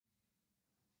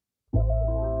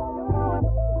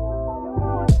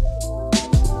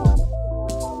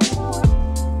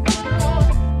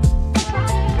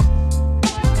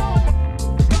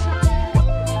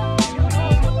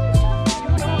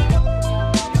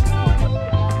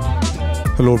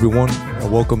Hello everyone,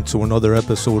 and welcome to another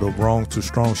episode of Wrong to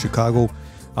Strong Chicago.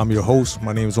 I'm your host,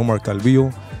 my name is Omar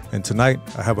Calvillo, and tonight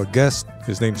I have a guest.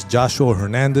 His name's Joshua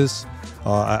Hernandez.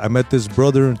 I met this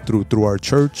brother through our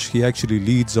church. He actually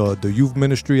leads the youth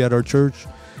ministry at our church.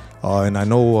 And I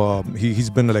know he's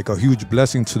been like a huge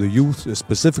blessing to the youth,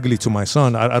 specifically to my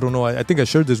son. I don't know, I think I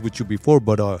shared this with you before,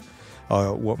 but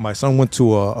my son went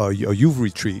to a youth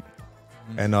retreat.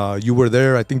 And you were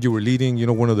there. I think you were leading,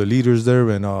 one of the leaders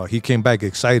there, and he came back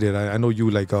excited. I know you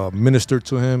ministered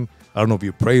to him. I don't know if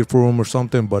you prayed for him or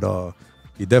something, but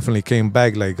he definitely came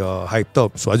back hyped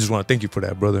up. So I just want to thank you for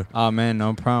that, brother. Oh man,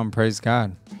 no problem. Praise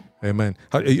God. Amen.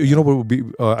 What would be?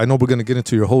 I know we're gonna get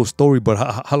into your whole story, but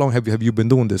how long have you been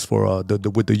doing this for?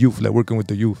 With the youth, like working with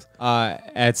the youth.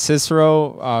 At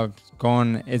Cicero,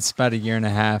 it's about a year and a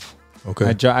half.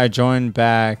 Okay. I joined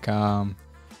back.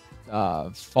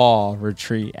 Fall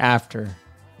retreat after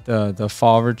the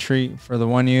fall retreat for the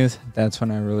one youth. That's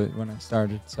when I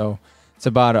started. So it's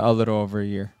about a little over a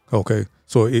year. Okay.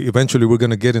 So eventually we're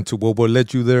gonna get into what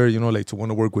led you there. To want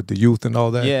to work with the youth and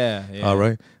all that. Yeah. All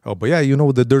right. But yeah,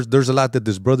 there's a lot that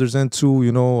this brother's into.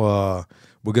 We're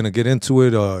gonna get into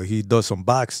it. He does some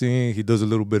boxing. He does a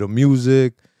little bit of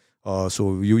music.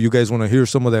 So you guys want to hear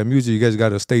some of that music, you guys got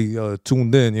to stay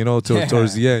tuned in,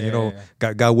 towards the end,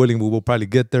 God willing, we'll probably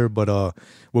get there. But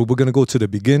we're going to go to the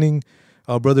beginning.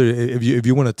 Brother, if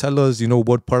you want to tell us,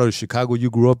 what part of Chicago you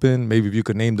grew up in, maybe if you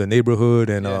could name the neighborhood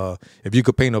and if you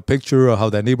could paint a picture of how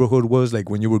that neighborhood was, like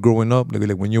when you were growing up,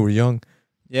 like when you were young.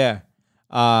 Yeah.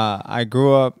 I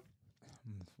grew up,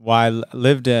 I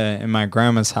lived in my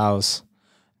grandma's house.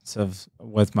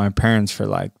 With my parents for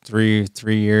like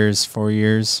 4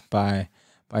 years by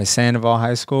Sandoval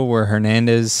High School, where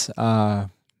Hernandez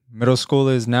Middle School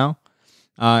is now.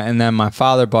 And then my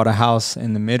father bought a house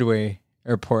in the Midway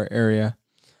Airport area.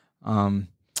 And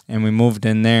we moved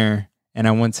in there, and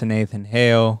I went to Nathan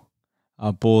Hale,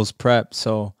 Bulls Prep.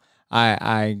 So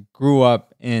I grew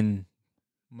up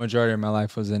majority of my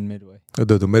life was in Midway.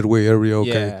 The Midway area,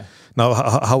 okay. Yeah. Now,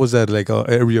 how was that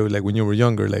area when you were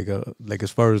younger? Like as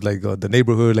far as the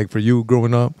neighborhood, for you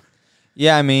growing up?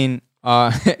 Yeah, I mean,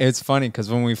 it's funny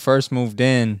because when we first moved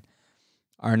in,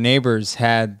 our neighbors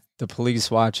had the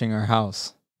police watching our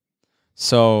house.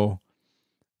 So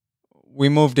we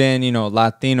moved in,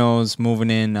 Latinos moving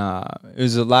in. It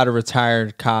was a lot of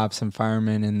retired cops and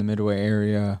firemen in the Midway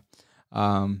area.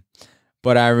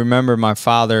 But I remember my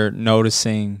father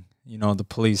noticing, the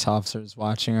police officers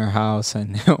watching our house.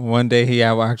 And one day he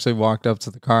actually walked up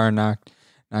to the car and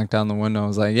knocked on the window. I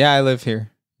was like, yeah, I live here,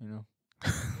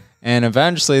 And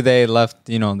eventually they left,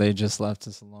 they just left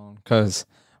us alone because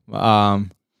we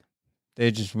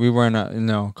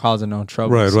weren't, causing no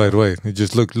trouble. Right. It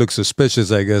just looked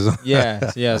suspicious, I guess.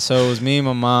 Yeah. So it was me and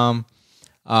my mom,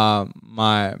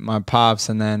 my pops,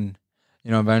 and then,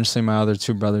 eventually my other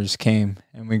two brothers came,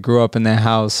 and we grew up in that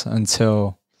house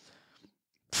until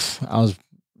I was,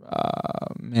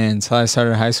 until I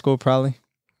started high school probably.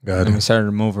 Got it. And we started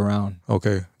to move around.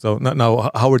 Okay. So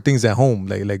now how were things at home?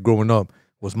 Like growing up?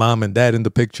 Was mom and dad in the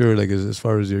picture? Like as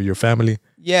far as your family?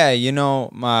 Yeah,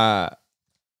 my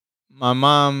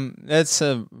mom, that's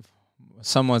a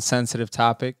somewhat sensitive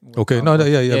topic. Okay.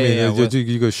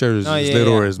 You could share as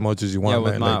little or as much as you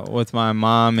want. With my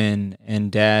mom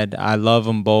and dad, I love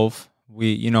them both.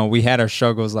 We had our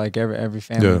struggles like every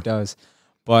family does.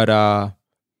 But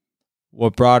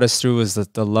what brought us through is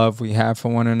the love we have for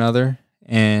one another.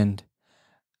 And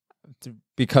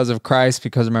because of Christ,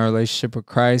 because of my relationship with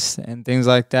Christ and things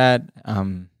like that,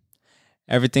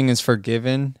 everything is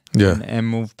forgiven and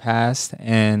moved past.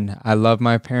 And I love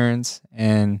my parents,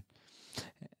 and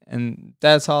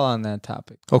that's all on that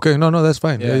topic. Okay, no, that's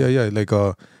fine. Yeah. Like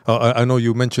I know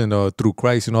you mentioned through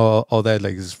Christ, all that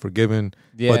is forgiven.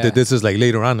 Yeah. But this is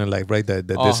later on in life, right? That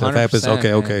this stuff happens.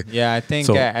 Okay. Yeah, I think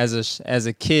as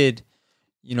a kid,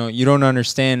 you don't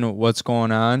understand what's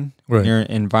going on in your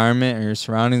environment or your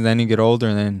surroundings. Then you get older,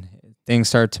 and then things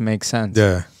start to make sense.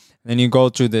 Yeah. Then you go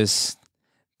through this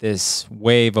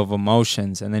wave of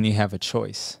emotions, and then you have a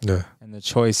choice. Yeah. And the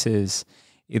choice is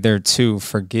either to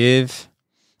forgive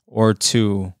or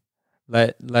to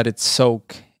let it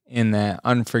soak in that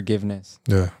unforgiveness.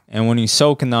 Yeah. And when you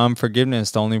soak in the unforgiveness,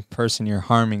 the only person you're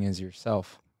harming is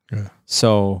yourself. Yeah.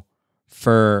 So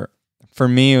for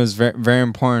me, it was very, very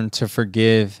important to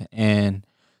forgive and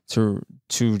to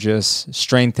just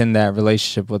strengthen that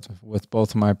relationship with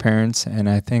both of my parents. And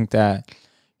I think that,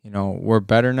 we're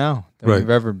better now than we've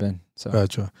ever been. So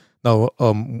gotcha. Now,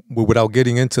 without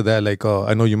getting into that,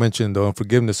 I know you mentioned the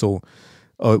unforgiveness. So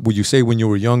would you say when you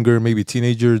were younger, maybe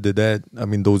teenager, did that, I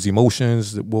mean, those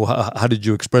emotions, well, how did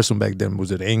you express them back then?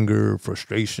 Was it anger,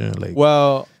 frustration? Like,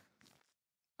 Well,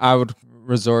 I would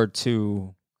resort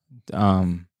to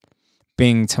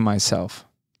being to myself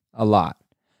a lot.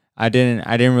 I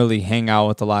didn't really hang out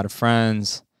with a lot of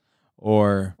friends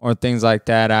or things like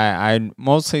that. I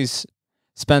mostly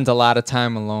spent a lot of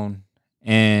time alone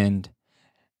and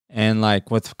like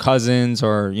with cousins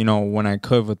or when I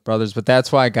could with brothers. But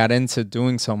that's why I got into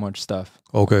doing so much stuff.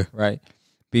 okay. Right?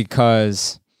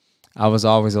 Because I was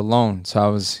always alone. So I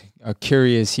was a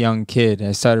curious young kid.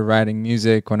 I started writing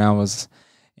music when I was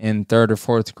in 3rd or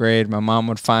 4th grade. My mom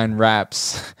would find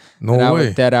raps No way.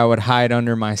 that I would hide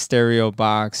under my stereo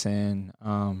box. And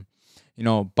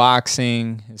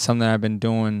boxing is something I've been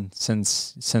doing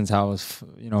since I was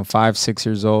 5-6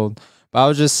 years old.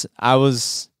 But I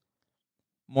was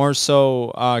more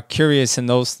so curious in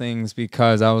those things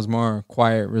because I was more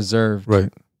quiet, reserved,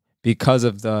 Right. because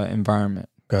of the environment.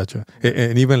 Gotcha.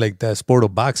 And even like that sport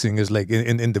of boxing is like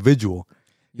an individual.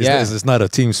 Yeah. It's not a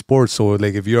team sport. So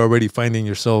like if you're already finding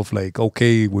yourself like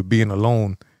okay with being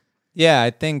alone. Yeah, I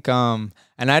think and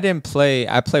I played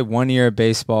 1 year of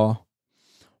baseball,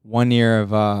 1 year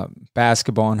of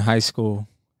basketball in high school,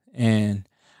 and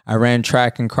I ran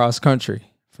track and cross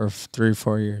country for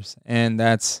 3-4 years. And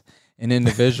that's an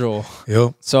individual.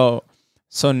 Yep. So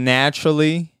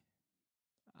naturally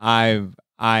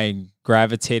I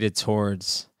gravitated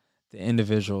towards the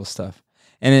individual stuff.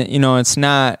 And it's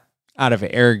not out of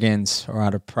arrogance or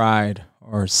out of pride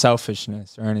or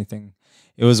selfishness or anything.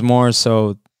 It was more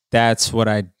so that's what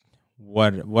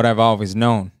I've always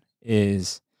known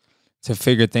is to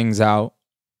figure things out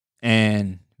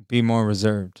and be more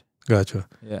reserved. Gotcha.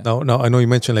 Yeah. Now I know you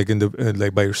mentioned like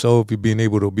like by yourself, you being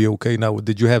able to be okay. Now,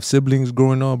 did you have siblings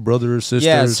growing up, brothers, sisters?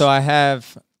 Yeah, so I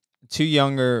have 2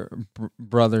 younger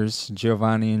brothers,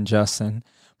 Giovanni and Justin.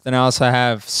 Then I also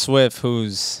have Swift,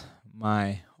 who's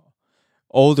my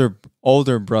older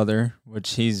brother,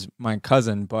 which he's my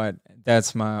cousin, but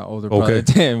that's my older brother.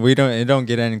 Okay. It don't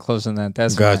get any closer than that.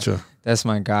 That's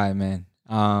my guy, man.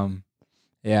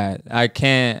 Yeah,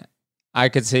 I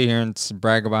could sit here and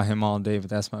brag about him all day, but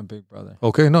that's my big brother.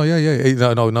 Okay, no, yeah. Hey,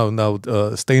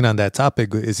 no. Staying on that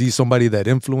topic, is he somebody that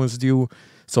influenced you?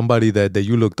 Somebody that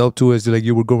you looked up to as like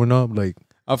you were growing up? Like,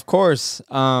 of course.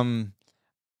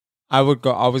 I would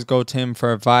always go to him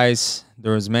for advice.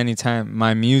 There was many times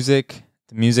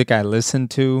the music I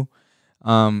listened to,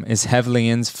 is heavily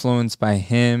influenced by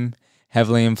him,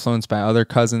 heavily influenced by other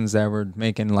cousins that were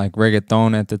making like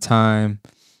reggaeton at the time.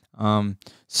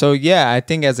 So yeah, I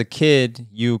think as a kid,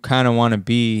 you kind of want to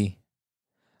be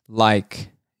like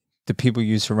the people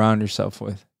you surround yourself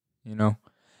with,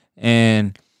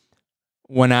 and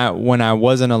when I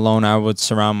wasn't alone, I would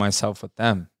surround myself with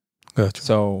them. gotcha.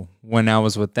 So when I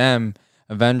was with them,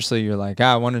 eventually you're like,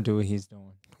 I want to do what he's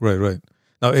doing. Right.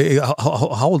 Now,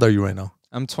 how old are you right now?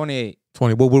 I'm 28.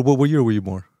 20. What year were you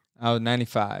born? I was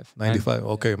 95. 95.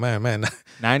 Okay, man.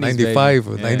 90s,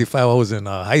 95. I was in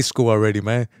high school already,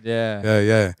 man.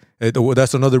 Yeah.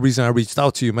 That's another reason I reached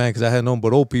out to you, man, because I had nothing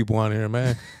but old people on here,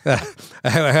 man. I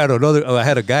had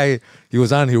a guy. He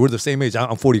was on here. We're the same age.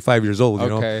 I'm 45 years old. You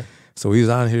know. So he's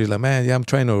on here. He's like, man, yeah, I'm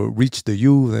trying to reach the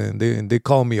youth, and they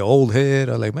call me an old head.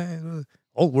 I'm like, man,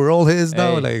 we're old heads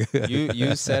now. Hey, like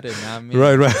you said it, not me.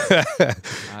 Right.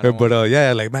 But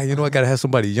yeah, like, man, I gotta have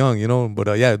somebody young,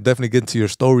 But yeah, definitely get into your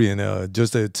story and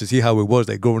just to see how it was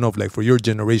like growing up, like for your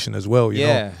generation as well. You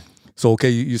know. So okay,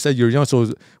 you said you're young.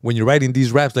 So when you're writing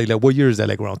these raps, like what year is that?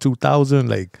 Like around 2000,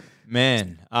 like.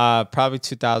 Man, probably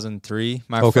 2003.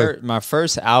 My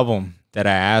first album that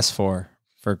I asked for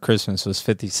Christmas was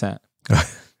 50 Cent.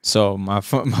 So my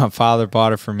father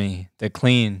bought it for me, the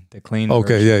clean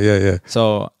Okay, version. yeah.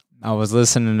 So I was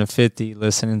listening to 50,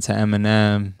 listening to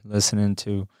Eminem, listening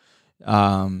to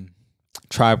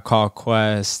Tribe Called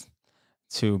Quest,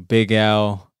 to Big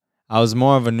L. I was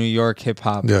more of a New York hip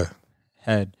hop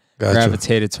head,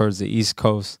 gravitated towards the East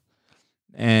Coast,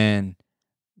 and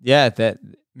yeah, that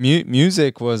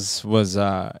music was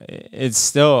it's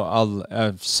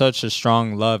still such a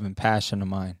strong love and passion of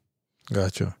mine.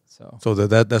 Gotcha. So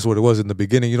that's what it was in the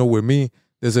beginning. With me,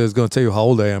 this is going to tell you how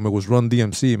old I am. It was Run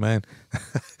DMC, man.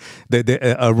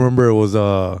 I remember it was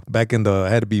back in it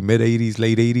had to be mid-'80s,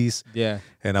 late 80s. Yeah.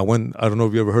 And I don't know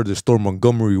if you ever heard of the store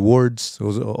Montgomery Ward's. It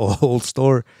was an old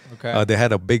store. Okay. They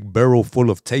had a big barrel full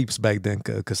of tapes back then,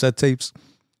 cassette tapes.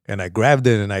 And I grabbed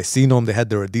it and I seen them. They had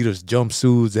their Adidas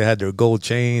jumpsuits. They had their gold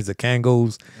chains, the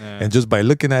Kangos. Yeah. And just by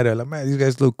looking at it, I'm like, man, these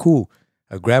guys look cool.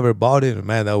 I grabbed it, bought it, and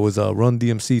man, that was Run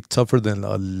DMC, Tougher Than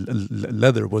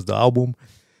Leather was the album.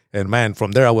 And man,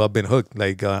 from there I've been hooked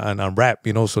like on rap,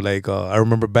 you know. So like I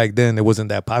remember back then it wasn't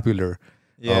that popular.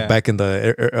 Yeah. Back in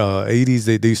the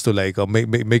 80s, they used to like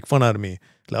make fun out of me.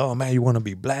 Like, oh man, you want to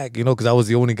be black, you know? Because I was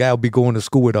the only guy I'll be going to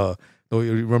school with. You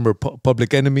remember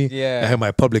Public Enemy? Yeah. I had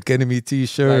my Public Enemy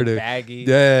T-shirt. Like baggy.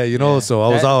 Yeah, you know. So I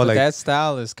was all like, that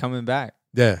style is coming back.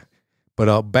 yeah.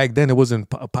 But back then it wasn't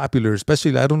popular,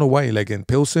 especially I don't know why. Like in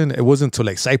Pilsen, it wasn't until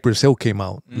like Cypress Hill came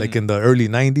out, like in the early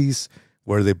 '90s,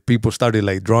 where the people started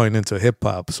like drawing into hip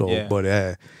hop. So, Yeah.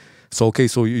 but so okay,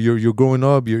 so you're growing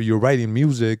up, you're writing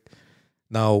music.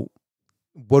 Now,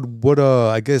 what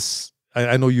I guess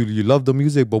I know you love the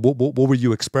music, but what were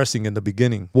you expressing in the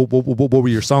beginning? What were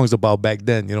your songs about back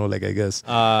then? You know, like I guess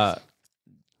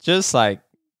just like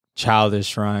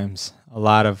childish rhymes, a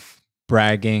lot of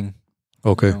bragging.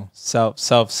 Okay. You know,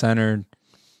 self-centered.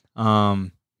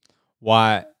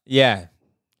 Yeah,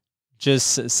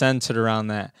 just centered around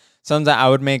that. Sometimes I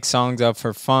would make songs up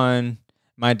for fun.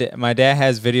 My dad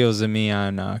has videos of me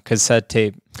on cassette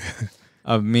tape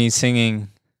of me singing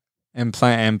and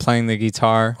playing the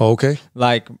guitar. Okay.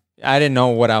 Like I didn't know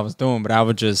what I was doing, but I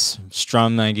would just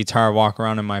strum my guitar, walk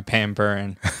around in my pamper,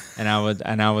 and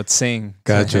I would sing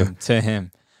Gotcha. to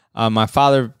him. My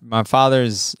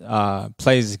father's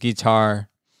plays guitar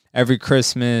every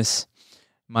Christmas.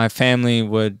 My family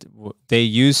they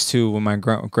used to, when my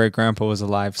great grandpa was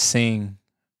alive, sing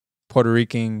Puerto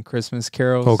Rican Christmas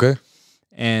carols. Okay.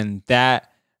 And that,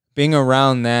 being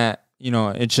around that, you know,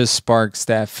 it just sparks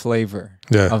that flavor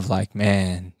of like,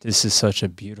 man, this is such a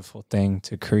beautiful thing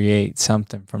to create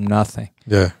something from nothing.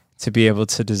 Yeah. To be able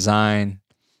to design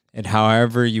it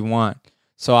however you want.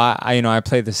 So I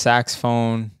played the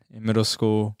saxophone in middle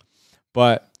school,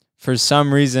 but for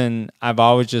some reason I've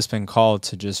always just been called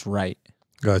to just write.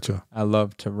 Gotcha. I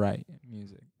love to write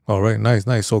music. All right,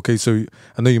 nice. Okay, so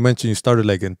I know you mentioned you started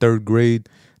like in 3rd grade.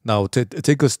 Now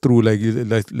take us through like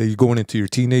you going into your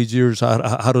teenage years.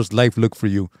 How does life look for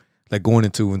you, like going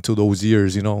into those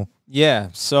years? You know. Yeah.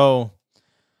 So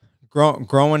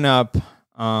growing up,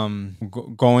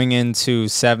 going into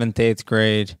 7th, 8th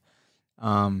grade,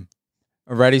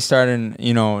 already starting,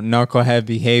 you know, knucklehead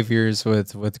behaviors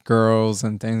with girls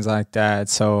and things like that.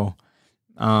 So,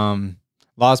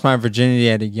 lost my virginity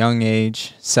at a young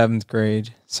age, 7th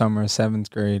grade, summer of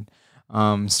 7th grade.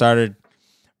 Started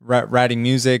writing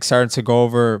music, started to go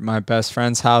over my best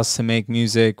friend's house to make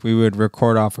music. We would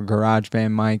record off a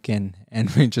GarageBand mic and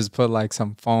we just put like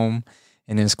some foam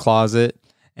in his closet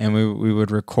and we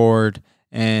would record,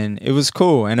 and it was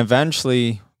cool. And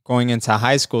eventually going into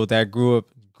high school, that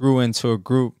grew into a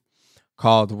group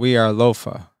called We Are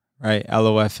Lofa, right?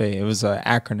 LOFA. It was an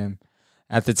acronym.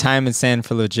 At the time, it stood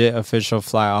for Legit Official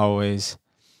Fly Always.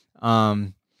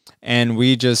 And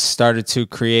we just started to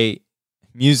create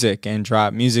music and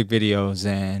drop music videos,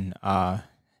 and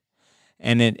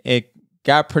it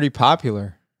got pretty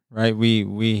popular, right?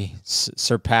 We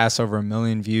surpassed over 1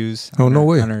 million views on our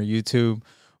YouTube.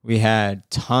 We had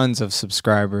tons of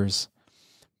subscribers,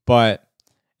 but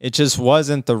it just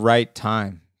wasn't the right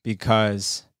time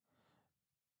because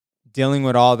dealing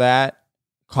with all that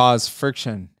caused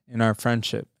friction in our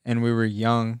friendship, and we were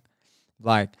young.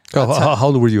 Like, how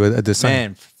old were you at this time?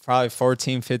 Man, probably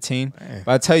 14, 15. Man.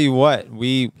 But I tell you what,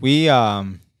 we you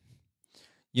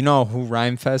know who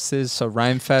Rhymefest is? So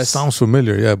Rhymefest sounds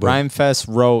familiar, yeah. But Rhymefest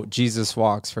wrote Jesus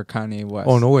Walks for Kanye West.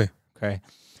 Oh, no way. Okay.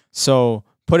 So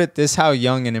this how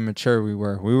young and immature we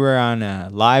were. We were on a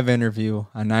live interview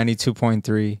on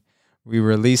 92.3. We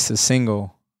released a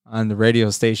single on the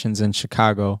radio stations in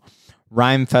Chicago.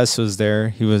 Rhymefest was there.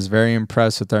 He was very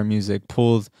impressed with our music,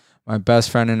 pulled my best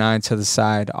friend and I to the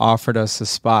side, offered us a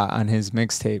spot on his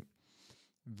mixtape.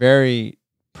 Very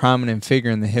prominent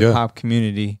figure in the hip hop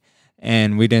community,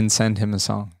 and we didn't send him a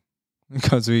song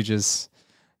because we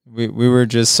were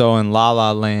just so in la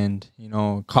la land, you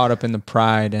know, caught up in the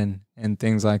pride and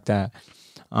things like that.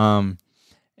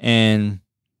 And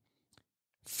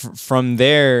from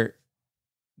there,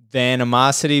 the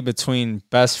animosity between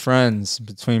best friends,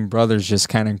 between brothers, just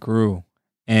kind of grew,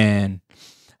 and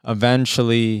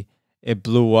eventually it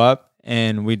blew up,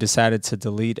 and we decided to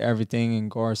delete everything and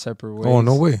go our separate ways. Oh,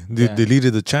 no way.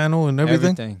 Deleted the channel and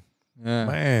everything? Everything. Yeah.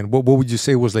 Man, what would you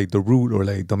say was like the root or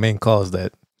like the main cause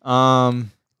that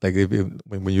like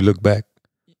when you look back?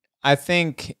 I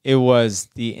think it was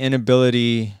the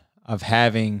inability of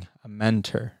having a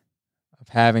mentor, of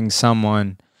having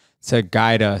someone to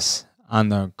guide us on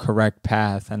the correct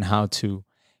path and how to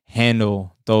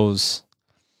handle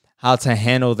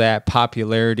that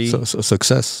popularity,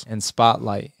 success and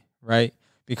spotlight, right?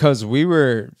 Because we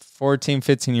were 14,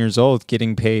 15 years old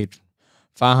getting paid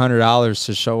 $500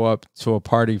 to show up to a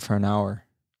party for an hour.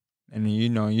 and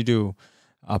you do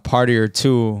a party or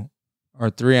 2 or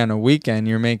 3 on a weekend,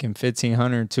 you're making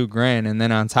 $1,500, $2,000, and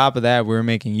then on top of that, we were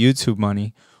making YouTube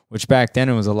money, which back then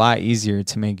it was a lot easier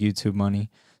to make YouTube money.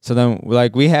 So then,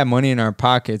 like, we had money in our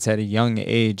pockets at a young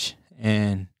age,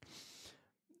 and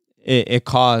it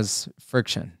caused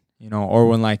friction, or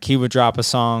when like he would drop a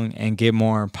song and get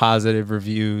more positive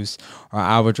reviews, or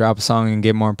I would drop a song and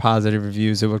get more positive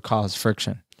reviews, it would cause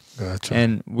friction. Gotcha.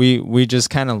 And we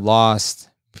just kind of lost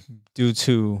due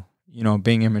to,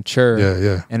 being immature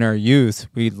in our youth.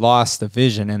 We lost the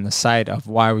vision and the sight of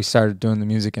why we started doing the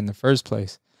music in the first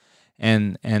place.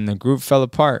 And the group fell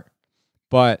apart.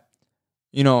 But,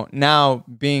 now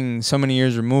being so many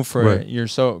years removed from it, you're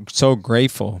so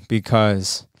grateful,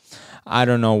 because I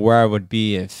don't know where I would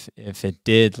be if it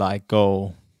did like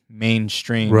go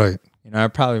mainstream. Right. I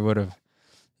probably would have,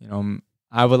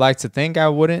 I would like to think I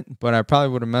wouldn't, but I probably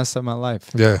would have messed up my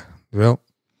life. Yeah. Well,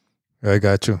 I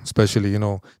got you. Especially,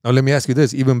 now let me ask you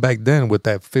this. Even back then with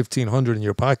that $1,500 in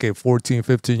your pocket, 14,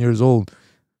 15 years old,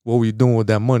 what were you doing with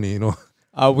that money,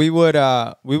 We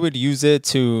would use it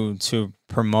to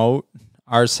promote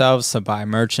ourselves, to buy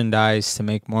merchandise, to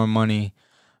make more money.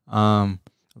 A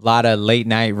lot of late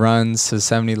night runs to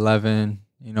 7-Eleven,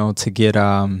 to get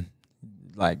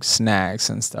like snacks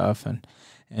and stuff,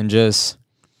 and just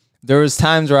there was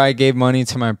times where I gave money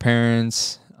to my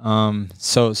parents.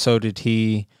 So did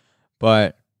he,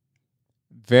 but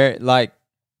very like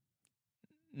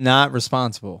not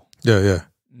responsible. Yeah.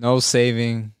 No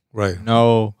saving. Right.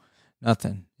 No,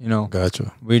 nothing.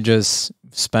 Gotcha. We just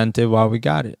spent it while we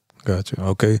got it. Gotcha.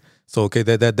 Okay. So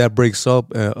that breaks up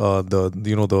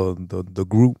the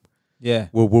group. Yeah.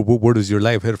 Where does your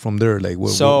life head from there? Like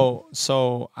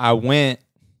so I went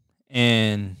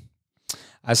and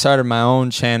I started my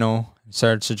own channel,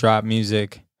 started to drop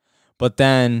music, but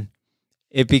then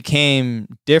it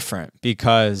became different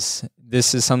because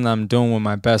this is something I'm doing with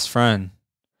my best friend,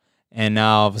 and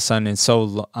now all of a sudden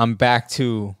I'm back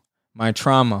to my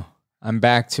trauma. I'm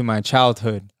back to my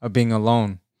childhood of being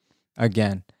alone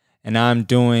again. And I'm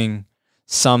doing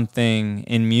something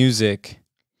in music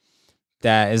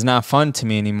that is not fun to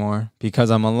me anymore because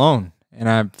I'm alone. And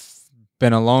I've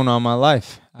been alone all my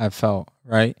life, I've felt,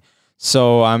 right?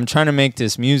 So I'm trying to make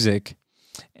this music,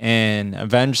 and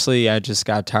eventually I just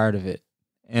got tired of it.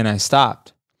 And I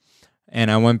stopped. And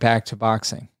I went back to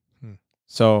boxing.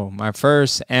 So my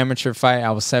first amateur fight,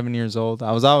 I was 7 years old.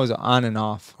 I was always on and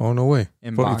off. Oh, no way.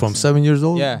 From 7 years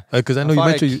old? Yeah. Because I know you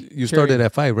mentioned you started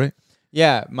at 5, right?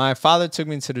 Yeah. My father took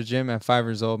me to the gym at 5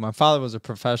 years old. My father was a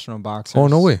professional boxer. Oh,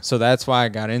 no way. So that's why I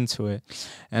got into it.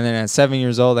 And then at 7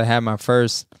 years old, I had my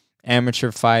first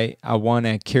amateur fight. I won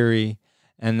at Curie.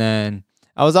 And then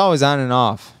I was always on and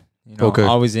off.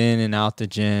 Always in and out the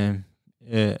gym.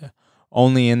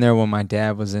 Only in there when my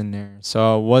dad was in there.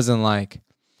 So it wasn't like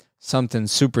something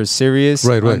super serious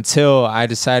until I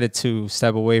decided to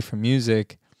step away from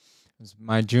music. It was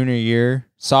my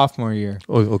sophomore year.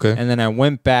 Oh, okay. And then I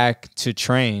went back to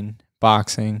train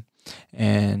boxing,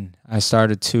 and I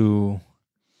started to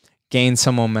gain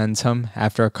some momentum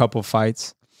after a couple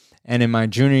fights. And in my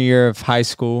junior year of high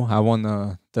school, I won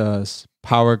the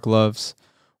Power Gloves,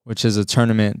 which is a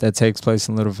tournament that takes place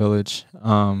in Little Village.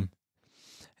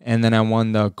 And then I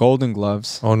won the Golden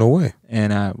Gloves. Oh, no way.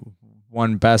 And I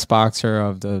won Best Boxer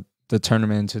of the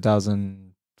tournament in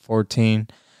 2014.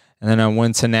 And then I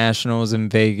went to Nationals in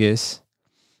Vegas.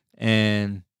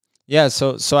 And yeah,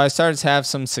 so I started to have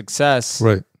some success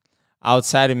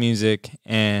outside of music,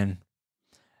 and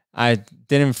I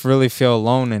didn't really feel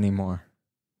alone anymore,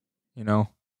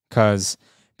 because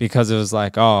it was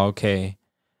like, oh, okay.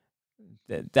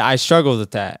 I struggled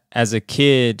with that. As a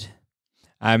kid,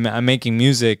 I'm making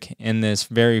music in this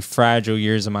very fragile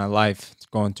years of my life,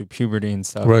 going through puberty and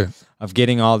stuff, of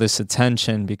getting all this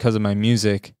attention because of my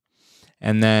music,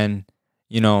 and then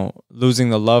losing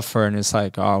the love for it. And it's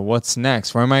like, oh, what's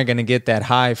next? Where am I going to get that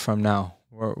high from now?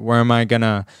 Where am I going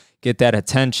to get that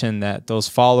attention, those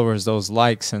followers, those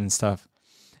likes and stuff?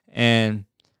 And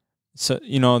so,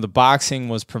 the boxing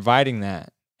was providing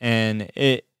that, and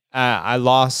I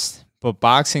lost. But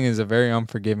boxing is a very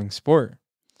unforgiving sport,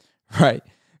 right?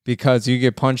 Because you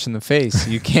get punched in the face.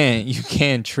 You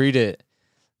can't treat it.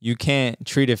 You can't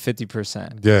treat it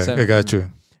 50%. Yeah, I got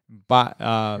you. But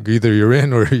either you're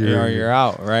in or you're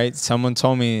out, right? Someone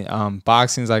told me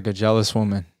boxing's like a jealous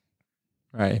woman,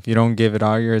 right? If you don't give it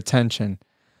all your attention,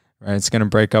 right, it's gonna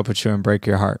break up with you and break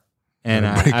your heart. And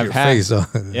I've had face,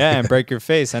 and break your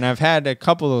face. And I've had a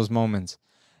couple of those moments,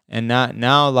 and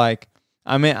now like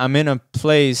I'm in a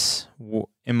place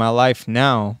in my life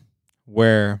now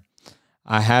where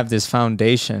I have this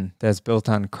foundation that's built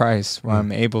on Christ, where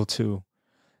I'm able to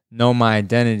know my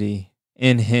identity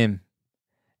in him,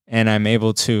 and I'm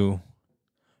able to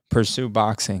pursue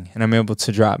boxing, and I'm able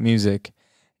to drop music,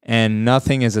 and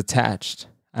nothing is attached.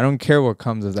 I don't care what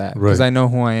comes of that because I know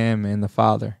who I am in the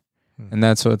Father. And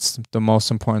that's what's the most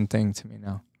important thing to me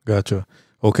now. Gotcha.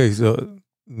 Okay, so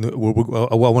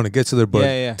I want to get to there,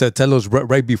 but tell us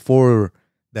right before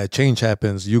that change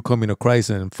happens, you coming to Christ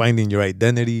and finding your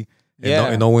identity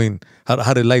and knowing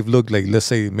how did life look like, let's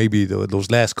say maybe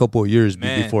those last couple of years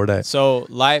before that. So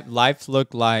life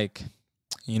looked like,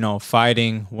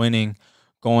 fighting, winning,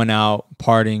 going out,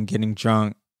 partying, getting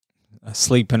drunk,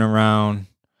 sleeping around.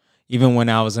 Even when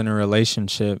I was in a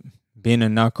relationship, being a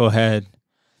knucklehead,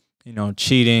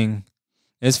 cheating.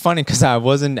 It's funny because I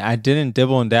didn't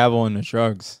dibble and dabble in the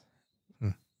drugs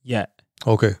yet.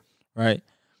 Okay. Right.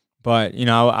 But,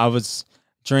 I was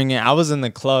drinking. I was in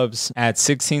the clubs at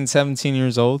 16, 17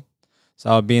 years old. So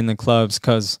I would be in the clubs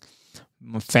because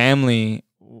my family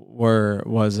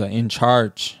was in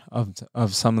charge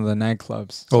of some of the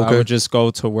nightclubs. So I would just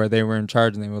go to where they were in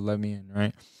charge and they would let me in.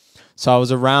 Right. So I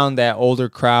was around that older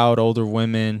crowd, older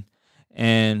women,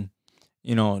 and,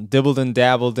 dibbled and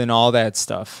dabbled in all that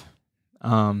stuff.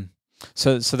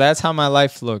 So that's how my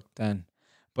life looked then.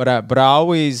 But I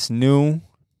always knew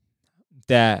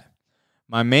that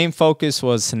my main focus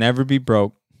was to never be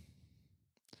broke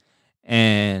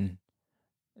and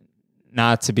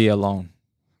not to be alone.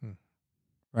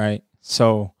 Right?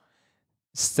 So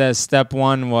step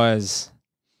one was,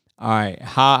 all right,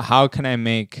 how can I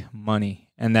make money?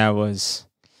 And that was,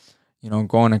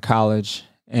 going to college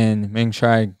and making sure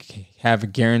I have a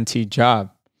guaranteed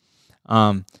job.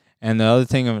 And the other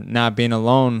thing of not being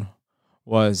alone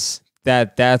was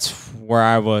that's where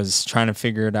I was trying to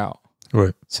figure it out.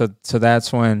 Right. So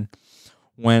that's when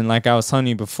like I was telling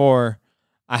you before,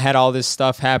 I had all this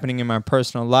stuff happening in my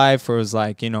personal life where it was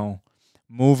like,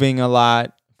 moving a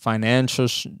lot, financial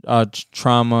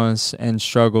traumas and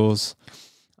struggles,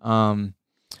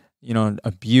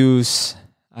 abuse.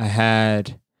 I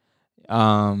had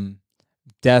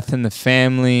death in the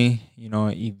family,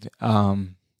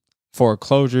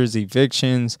 foreclosures,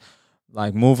 evictions,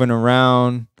 like moving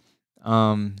around,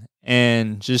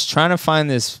 and just trying to find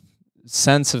this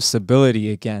sense of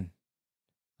stability again.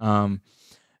 And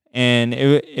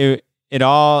it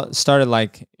all started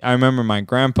like, I remember my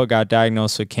grandpa got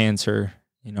diagnosed with cancer,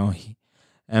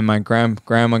 and my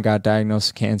grandma got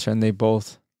diagnosed with cancer, and they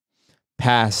both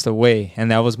passed away.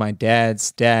 And that was my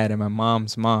dad's dad and my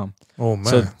mom's mom. Oh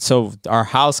man. So our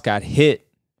house got hit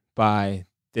by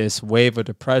this wave of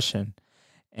depression,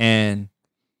 and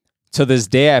to this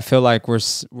day I feel like we're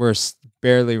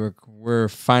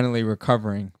finally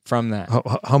recovering from that.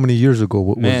 How many years ago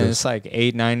was this? It's like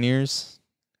 8-9 years.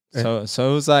 So it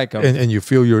was like and you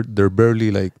feel they're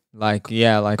barely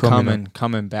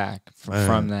coming back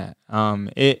from that.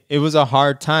 It was a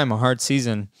hard time, a hard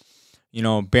season,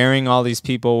 bearing all these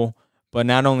people, but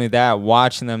not only that,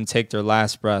 watching them take their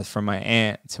last breath, from my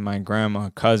aunt to my grandma,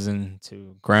 cousin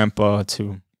to grandpa,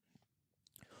 to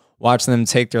watching them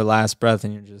take their last breath,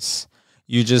 and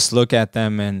you just look at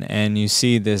them and you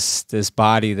see this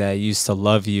body that used to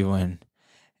love you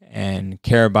and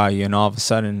care about you, and all of a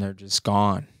sudden they're just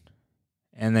gone.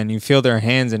 And then you feel their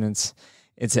hands, and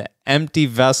it's an empty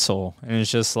vessel, and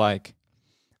it's just like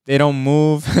they don't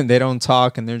move, they don't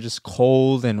talk, and they're just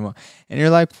cold, and you're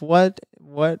like,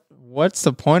 what's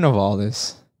the point of all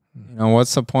this?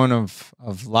 What's the point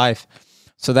of life?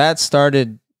 So that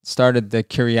started the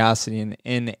curiosity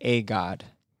in a God.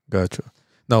 Gotcha.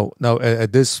 Now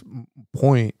at this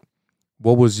point,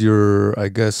 what was your, I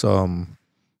guess,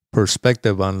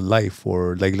 perspective on life,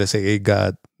 or like, let's say a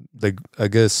God, like, I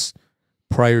guess,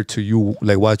 prior to you,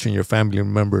 like, watching your family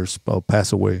members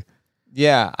pass away?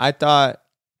 Yeah, I thought,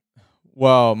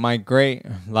 well, my great,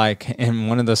 like, in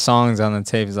one of the songs on the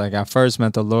tape is like, I first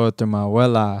met the Lord through my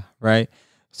abuela, right?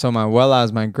 So my abuela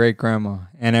is my great grandma,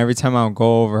 and every time I would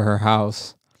go over her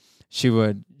house,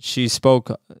 she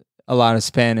spoke a lot of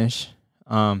Spanish.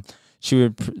 She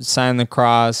would sign the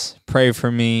cross, pray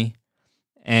for me,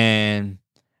 and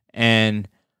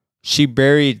she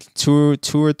buried two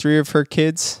or three of her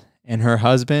kids and her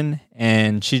husband,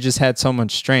 and she just had so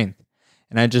much strength.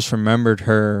 And I just remembered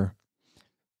her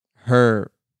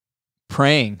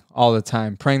praying all the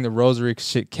time, praying the rosary,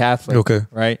 Catholic. Okay.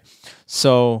 Right?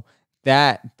 So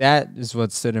that is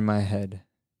what stood in my head.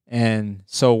 And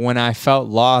so when I felt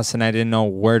lost and I didn't know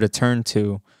where to turn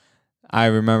to, I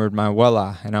remembered my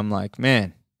abuela, and I'm like,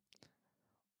 man,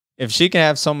 if she can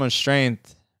have so much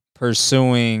strength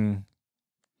pursuing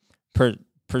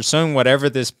whatever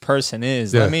this person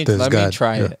is, let me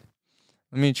try it.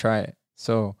 Let me try it.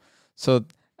 So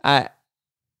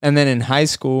And then in high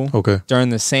school, Okay. during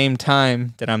the same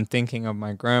time that I'm thinking of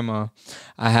my grandma,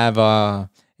 I have an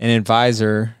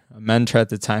advisor, a mentor at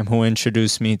the time, who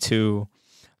introduced me to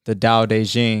the Tao Te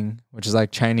Ching, which is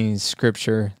like Chinese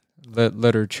scripture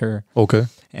literature. Okay.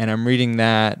 And I'm reading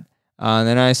that. And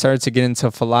then I started to get into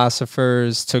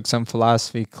philosophers, took some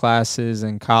philosophy classes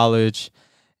in college,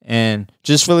 and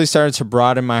just really started to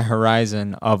broaden my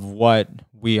horizon of what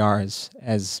we are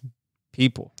as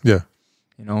people. Yeah.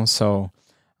 You know, so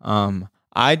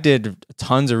I did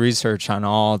tons of research on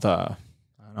all the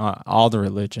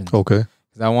religions. Okay.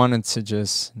 Because I wanted to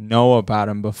just know about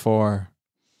them before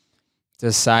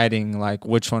deciding like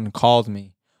which one called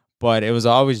me. But it was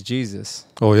always Jesus.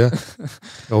 Oh yeah.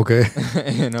 Okay.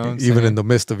 You know what I'm Even saying? in the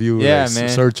midst of you Yeah, like, man.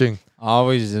 searching.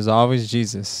 There's always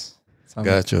Jesus. So I'm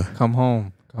like, Gotcha. come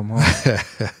home.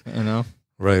 You know?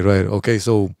 Right. Okay,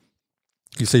 so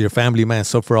you say your family, man,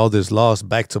 suffer all this loss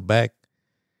back to back.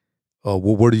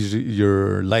 Where does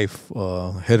your life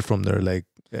head from there? Like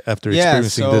after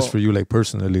experiencing this for you, like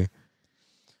personally.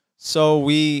 So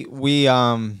we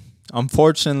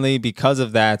unfortunately, because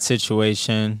of that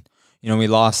situation, you know, we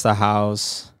lost the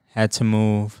house, had to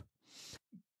move,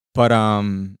 but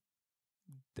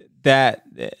that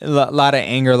a lot of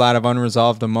anger, a lot of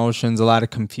unresolved emotions, a lot of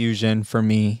confusion for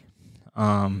me,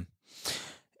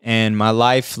 and my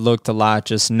life looked a lot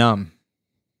just numb,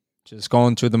 just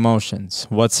going through the motions.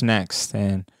 What's next?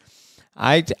 And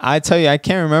I tell you, I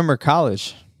can't remember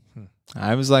college.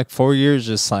 I was like 4 years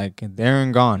just like there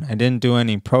and gone. I didn't do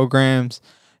any programs,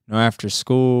 no after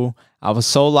school. I was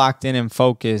so locked in and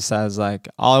focused. I was like,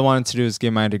 all I wanted to do is get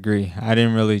my degree. I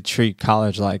didn't really treat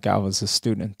college like I was a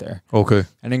student there. Okay.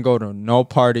 I didn't go to no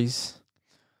parties.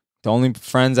 The only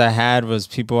friends I had was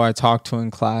people I talked to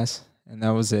in class, and that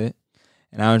was it.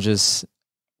 And I would just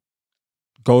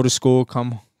go to school,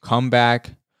 come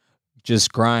back,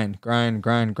 just grind.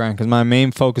 Because my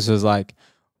main focus was like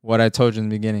what I told you in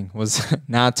the beginning was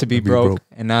not to be broke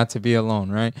and not to be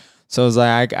alone, right? So it was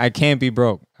like, I can't be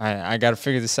broke. I got to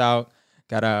figure this out.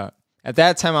 At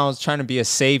that time, I was trying to be a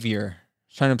savior,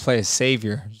 trying to play a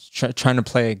savior, trying to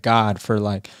play a God for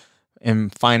like in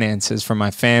finances for my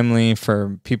family,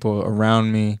 for people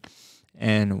around me.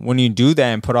 And when you do that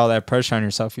and put all that pressure on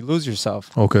yourself, you lose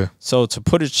yourself. Okay. So to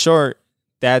put it short,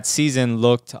 that season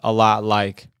looked a lot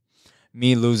like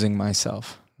me losing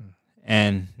myself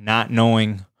and not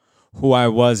knowing who I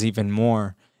was even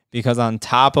more. Because on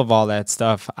top of all that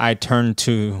stuff, I turned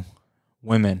to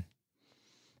women,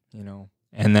 you know,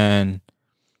 and then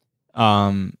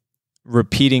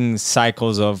repeating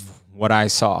cycles of what I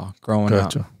saw growing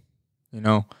up, you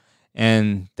know,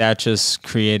 and that just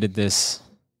created this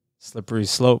slippery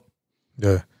slope.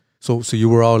 Yeah. So you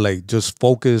were all like just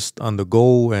focused on the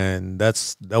goal, and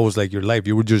that was like your life.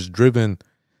 You were just driven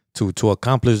to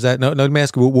accomplish that. Now let me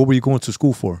ask you, what were you going to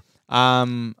school for?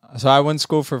 So I went to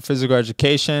school for physical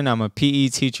education. I'm a PE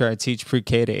teacher. I teach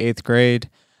pre-K to 8th grade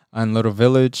in Little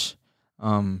Village.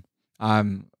 I'm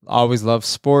always loved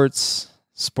sports.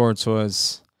 Sports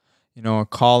was, you know, a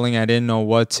calling. I didn't know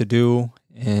what to do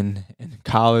in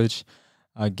college.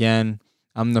 Again,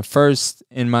 I'm the first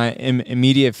in my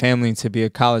immediate family to be a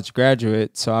college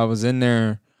graduate. So I was in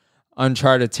there,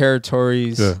 uncharted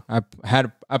territories. Yeah.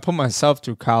 I put myself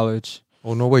through college.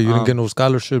 Oh, no way. You didn't get no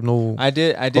scholarship? No. I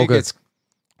did get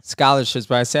scholarships,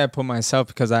 but I say I put myself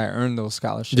because I earned those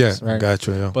scholarships. Yeah, right?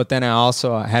 Gotcha. Yeah. But then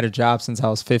I had a job since I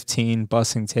was 15,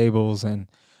 bussing tables, and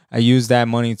I used that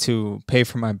money to pay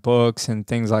for my books and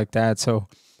things like that. So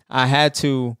I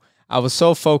was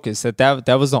so focused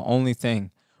that was the only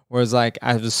thing. Whereas like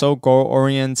I was so goal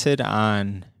oriented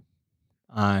on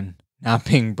not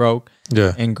being broke,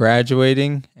 and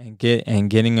graduating and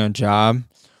getting a job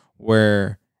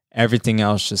where everything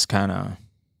else just kind of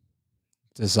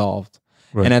dissolved.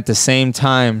 Right. And at the same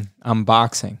time, I'm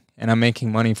boxing and I'm making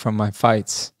money from my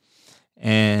fights,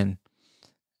 and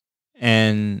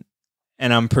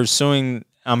I'm pursuing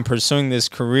this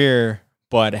career,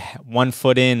 but 1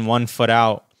 foot in, 1 foot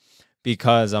out,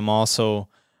 because I'm also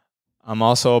a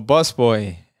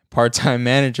busboy, part-time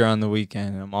manager on the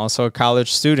weekend. I'm also a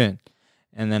college student,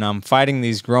 and then I'm fighting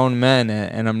these grown men,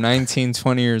 and I'm 19,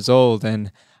 20 years old,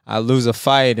 and I lose a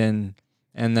fight, and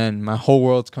then my whole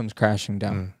world comes crashing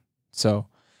down. So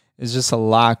it's just a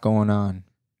lot going on.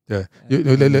 Yeah.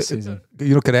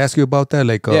 Could I ask you about that?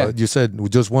 Like you said,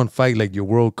 with just one fight, like your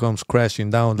world comes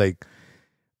crashing down. Like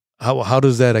how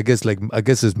does that, I guess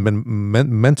it's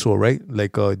mental, right?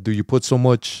 Like do you put so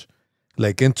much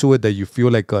like into it that you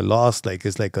feel like a loss, like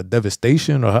it's like a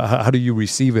devastation, or how do you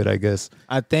receive it, I guess?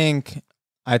 I think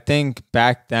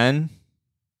back then,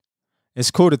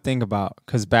 it's cool to think about,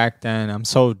 because back then I'm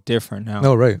so different now.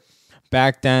 Oh, right.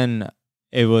 back then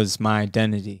it was my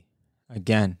identity.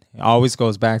 Again, it always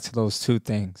goes back to those two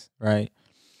things, right?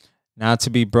 Not to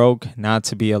be broke, not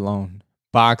to be alone.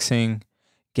 Boxing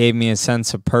gave me a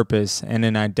sense of purpose and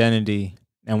an identity.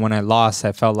 And when I lost,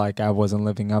 I felt like I wasn't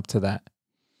living up to that.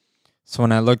 So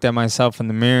when I looked at myself in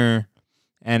the mirror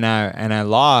and I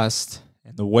lost,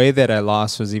 and the way that I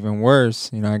lost was even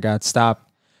worse. You know, I got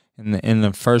stopped in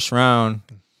the first round.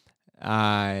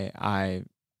 I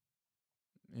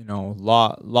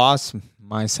lost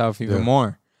myself even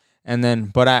more. And then,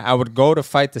 but I would go to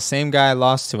fight the same guy I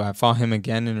lost to. I fought him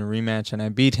again in a rematch and I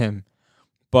beat him.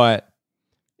 But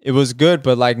it was good,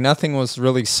 but like nothing was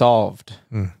really solved.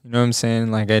 You know what I'm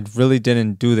saying? Like I really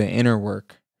didn't do the inner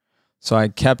work. So I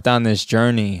kept on this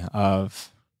journey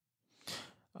of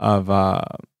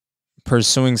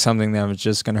pursuing something that was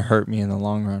just going to hurt me in the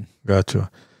long run.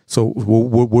 Gotcha. So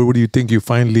where do you think you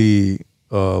finally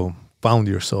found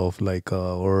yourself? Like,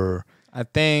 or I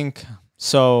think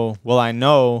so. Well, I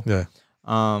know. Yeah.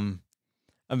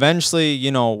 Eventually, you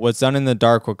know, what's done in the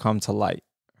dark will come to light,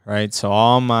 right? So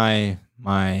all my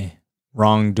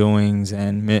wrongdoings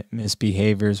and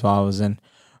misbehaviors while I was in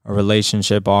a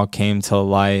relationship all came to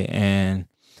light, and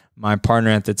my partner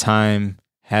at the time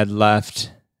had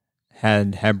left,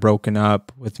 had broken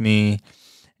up with me,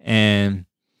 and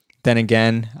then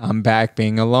again, I'm back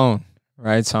being alone,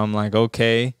 right? So I'm like,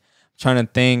 okay, I'm trying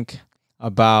to think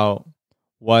about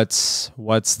why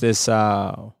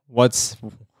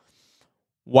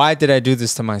did I do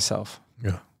this to myself?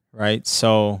 Yeah. Right.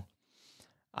 So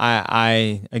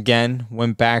I again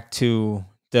went back to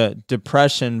the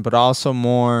depression, but also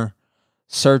more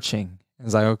searching.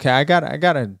 It's like, okay, I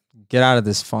gotta get out of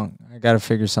this funk. I gotta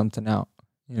figure something out,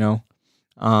 you know?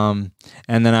 And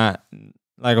then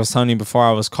like I was telling you before,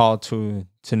 I was called to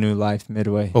New Life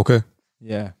Midway. Okay.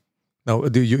 Yeah. Now,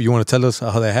 do you want to tell us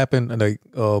how that happened? And like,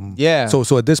 yeah.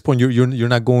 So at this point, you're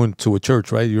not going to a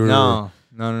church, right? No.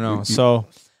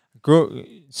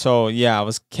 So yeah, I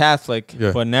was Catholic,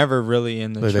 but never really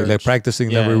in the church. Like practicing,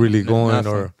 never really going,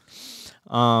 nothing.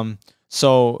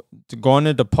 So going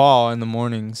to DePaul in the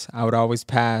mornings, I would always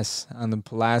pass on the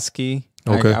Pulaski.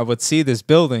 Okay. I would see this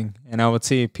building, and I would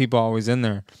see people always in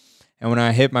there. And when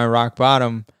I hit my rock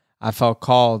bottom, I felt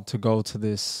called to go to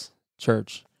this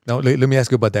church. Now, let me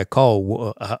ask you about that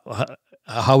call.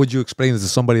 How would you explain it to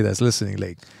somebody that's listening?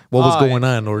 Like, what was going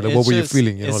on, or what were you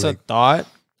feeling? You know, it's a thought,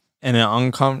 and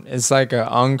it's like an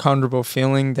uncomfortable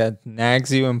feeling that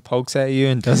nags you and pokes at you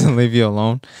and doesn't leave you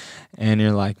alone. And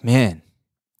you're like, man,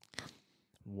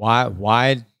 why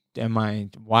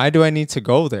do I need to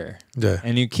go there? Yeah.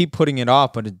 And you keep putting it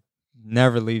off, but it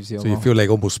never leaves you alone. So you feel like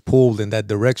almost pulled in that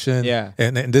direction. Yeah.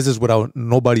 And this is without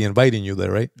nobody inviting you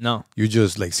there, right? No. You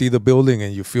just like see the building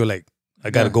and you feel like I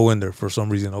got to go in there for some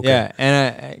reason. Okay. Yeah.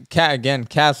 And again,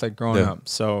 Catholic growing up.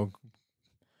 So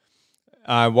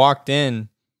I walked in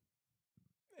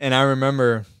and I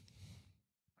remember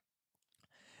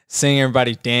seeing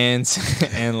everybody dance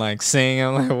and like sing.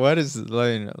 I'm like, what is it?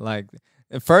 Like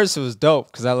at first it was dope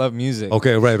because I love music.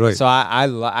 Okay, right. So I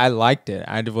liked it.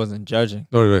 I wasn't judging.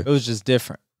 Right. It was just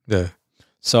different. Yeah.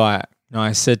 So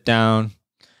I sit down,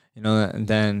 and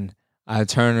then I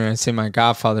turn and I see my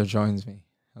godfather joins me.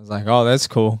 I was like, oh, that's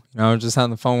cool. I was just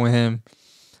on the phone with him,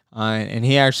 and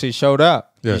he actually showed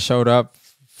up. Yeah. He showed up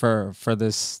for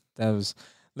this. That was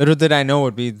little did I know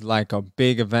would be like a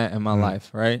big event in my life,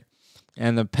 right?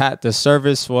 And the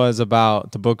service was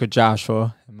about the book of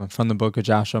Joshua. I'm from the book of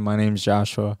Joshua. My name's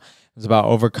Joshua. It was about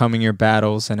overcoming your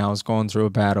battles, and I was going through a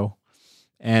battle.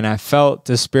 And I felt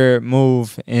the Spirit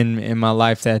move in my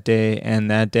life that day.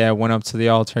 And that day I went up to the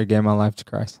altar and gave my life to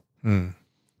Christ.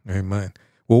 Amen.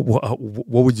 Well,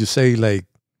 what would you say like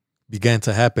began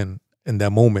to happen in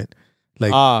that moment?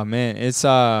 Like, oh man, it's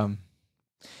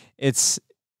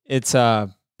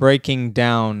a breaking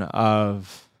down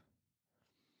of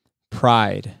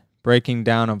pride, breaking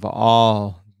down of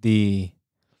all the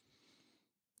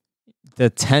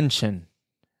tension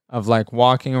of like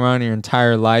walking around your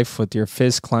entire life with your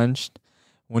fist clenched.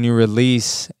 When you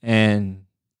release and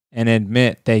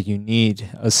admit that you need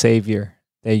a savior,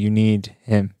 that you need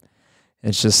him,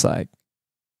 it's just like,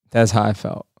 that's how I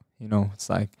felt. It's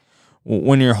like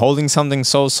when you're holding something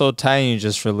so tight and you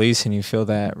just release and you feel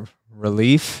that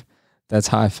relief. That's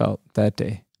how I felt that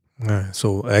day.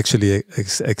 So actually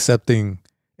accepting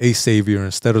a savior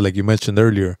instead of, like you mentioned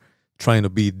earlier, trying to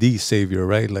be the savior,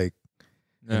 right? Like,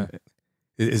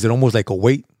 is it almost like a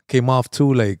weight came off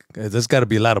too? Like, there's got to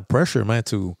be a lot of pressure, man,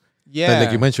 to,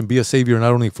 like you mentioned, be a savior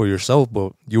not only for yourself,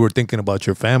 but you were thinking about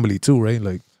your family too, right?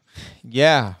 Like,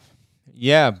 yeah,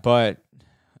 but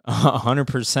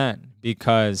 100%,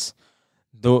 because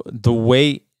the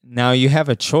weight now you have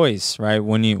a choice, right?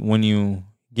 When you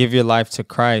give your life to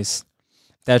Christ,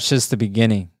 that's just the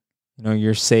beginning. You know,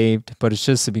 you're saved, but it's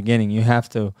just the beginning. You have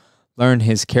to learn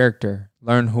his character,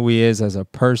 learn who he is as a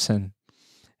person,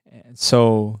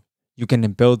 so you can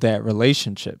build that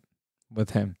relationship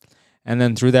with him. And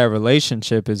then through that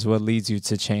relationship is what leads you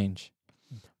to change.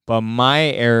 But my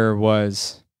error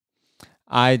was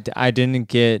I didn't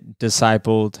get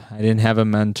discipled. I didn't have a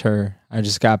mentor. I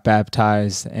just got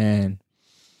baptized and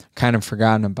kind of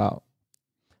forgotten about.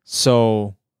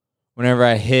 So whenever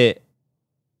I hit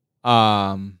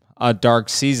a dark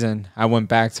season, I went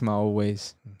back to my old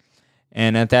ways.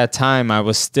 And at that time, I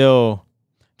was still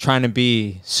trying to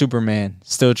be Superman,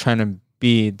 still trying to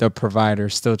be the provider,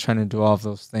 still trying to do all of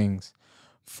those things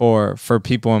for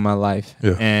people in my life.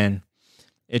 Yeah. And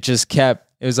it just it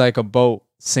was like a boat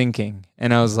sinking.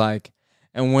 And I was like,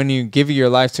 and when you give your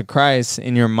life to Christ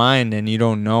in your mind and you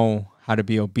don't know how to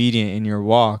be obedient in your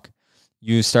walk,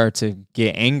 you start to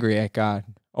get angry at God.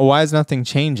 Oh, why is nothing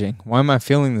changing? Why am I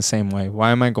feeling the same way?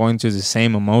 Why am I going through the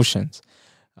same emotions?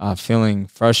 Feeling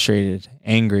frustrated,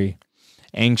 angry,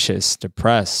 anxious,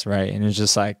 depressed, right? And it's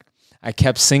just like I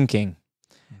kept sinking.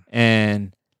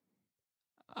 And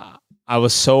I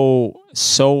was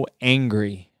so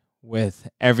angry with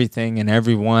everything and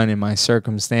everyone in my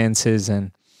circumstances.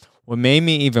 And what made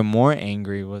me even more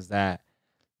angry was that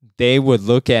they would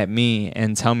look at me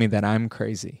and tell me that I'm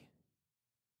crazy,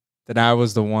 that I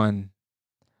was the one,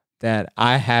 that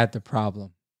I had the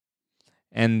problem.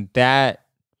 And that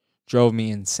drove me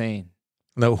insane.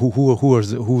 Now,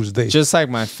 who's they? Just like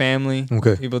my family,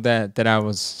 Okay. people that I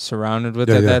was surrounded with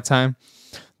at that time.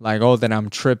 Like, oh, that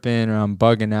I'm tripping or I'm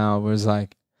bugging out. It was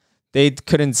like they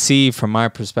couldn't see from my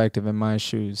perspective in my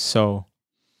shoes. So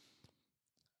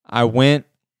I went.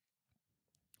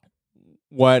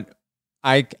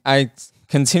 I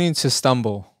continued to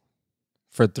stumble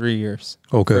for 3 years.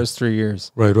 Okay. First 3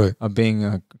 years. Right. Of being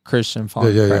a Christian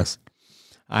following Christ.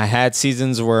 I had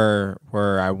seasons where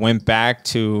I went back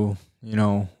to,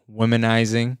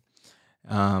 womanizing.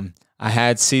 I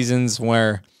had seasons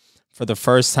where for the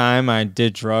first time I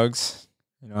did drugs.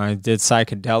 I did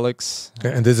psychedelics.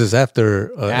 And this is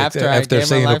after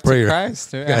saying a prayer.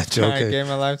 Gotcha, okay. I gave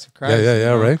my life to Christ.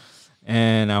 Yeah, right.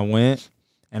 And I went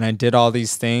and I did all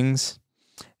these things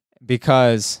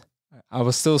because I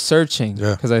was still searching,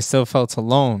 because I still felt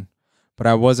alone, but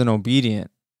I wasn't obedient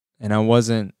and I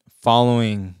wasn't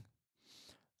living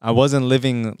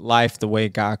life the way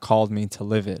God called me to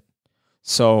live it.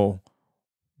 So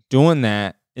doing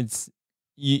that, it's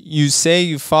you say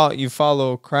you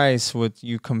follow Christ,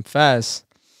 you confess,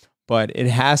 but it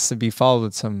has to be followed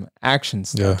with some action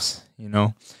steps,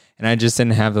 and I just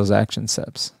didn't have those action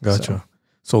steps. Gotcha.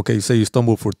 So okay, you say you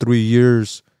stumbled for 3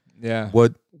 years. Yeah.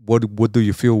 What do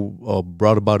you feel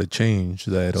brought about a change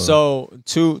that? So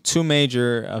two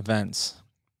major events.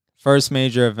 First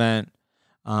major event,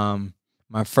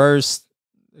 my first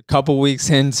couple weeks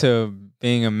into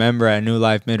being a member at New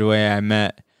Life Midway, I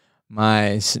met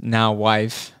my now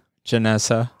wife,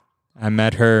 Janessa. I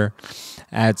met her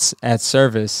at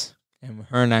service, and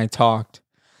her and I talked.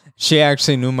 She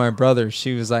actually knew my brother.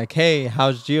 She was like, "Hey,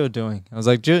 how's Gio doing?" I was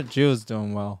like, "Gio's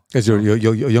doing well." Is your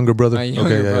younger brother? My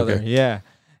younger brother, yeah.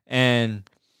 And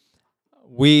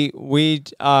we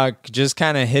just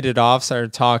kind of hit it off,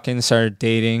 started talking, started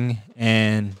dating,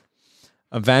 and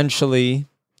eventually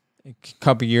a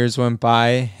couple years went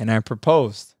by and I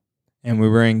proposed and we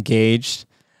were engaged,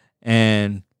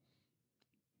 and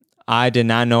I did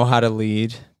not know how to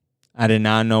lead. I did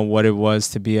not know what it was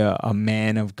to be a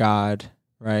man of God,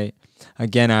 right?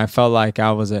 Again, I felt like I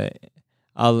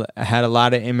had a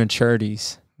lot of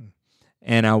immaturities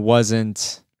and I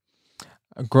wasn't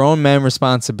a grown man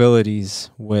responsibilities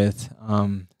with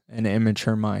an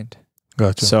immature mind.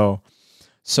 Gotcha.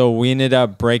 So we ended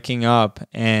up breaking up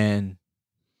and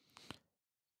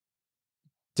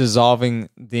dissolving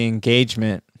the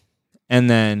engagement. And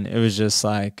then it was just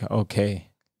like, okay,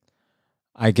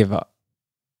 I give up.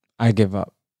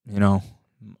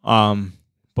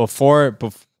 Before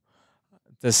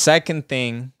the second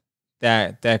thing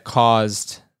that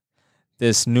caused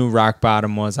this new rock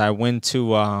bottom was I went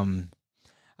to,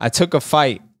 I took a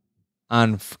fight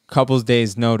on a couple of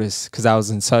days' notice because I was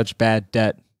in such bad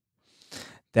debt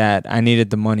that I needed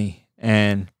the money.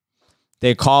 And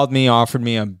they called me, offered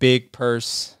me a big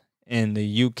purse in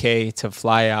the UK to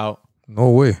fly out.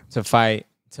 No way. To fight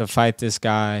this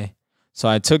guy. So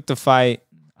I took the fight.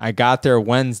 I got there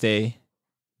Wednesday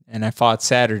and I fought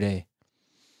Saturday.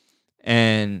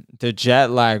 And the jet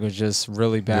lag was just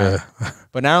really bad. Yeah.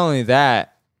 But not only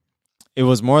that, it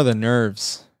was more the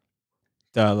nerves.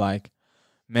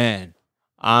 Man,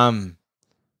 I'm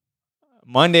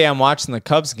Monday, I'm watching the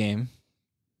Cubs game.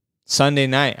 Sunday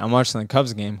night, I'm watching the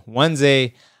Cubs game.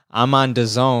 Wednesday, I'm on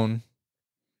DAZN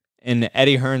in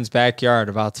Eddie Hearn's backyard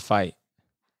about to fight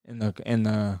in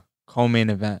the co-main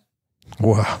event.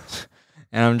 Wow.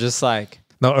 And I'm just like...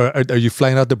 Now, are you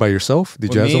flying out there by yourself?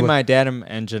 Did you me, my dad,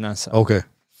 and Janessa. Okay.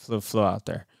 Flew out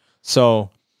there. So,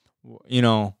 you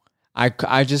know,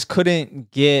 I just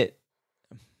couldn't get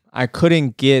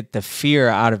the fear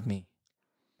out of me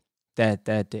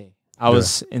that day. I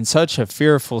was in such a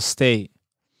fearful state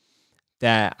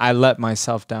that I let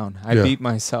myself down. I beat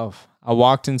myself. I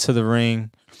walked into the ring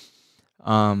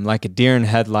like a deer in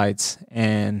headlights,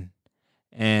 and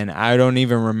I don't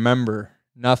even remember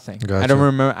nothing. Gotcha. I don't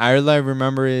remember. All I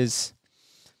remember is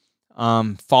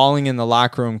falling in the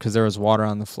locker room because there was water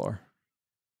on the floor.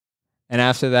 And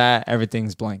after that,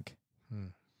 everything's blank.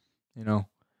 You know,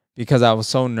 because I was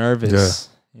so nervous,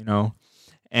 you know.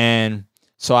 And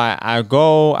so I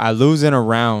lose in a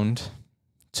round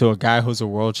to a guy who's a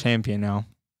world champion now.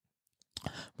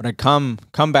 But I come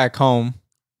back home,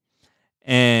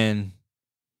 and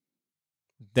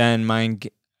then I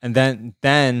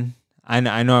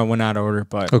know I went out of order,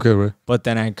 but okay, right. But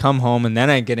then I come home, and then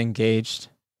I get engaged,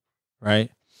 right?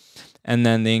 And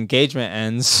then the engagement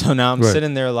ends. So now I'm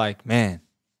sitting there like, man,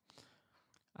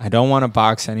 I don't want to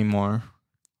box anymore.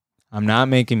 I'm not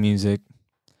making music.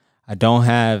 I don't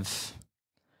have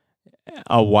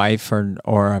a wife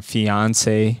or a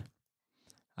fiance.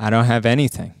 I don't have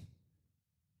anything.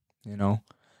 You know,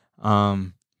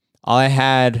 all I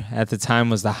had at the time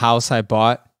was the house I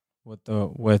bought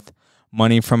with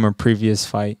money from a previous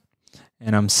fight,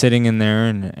 and I'm sitting in there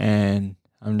and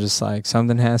I'm just like,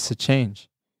 something has to change.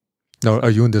 Now, are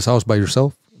you in this house by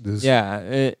yourself?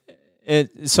 Yeah,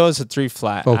 so it's a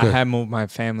 3-flat. Okay. I had moved my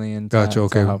family in. Gotcha.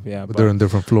 Okay. To help, yeah, but they're on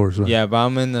different floors, right? Yeah, but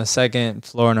I'm in the second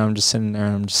floor, and I'm just sitting there,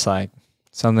 and I'm just like,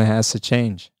 something has to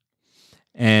change.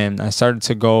 And I started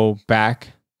to go back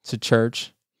to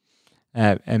church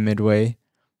at Midway,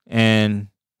 and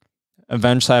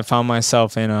eventually I found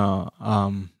myself in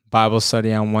a Bible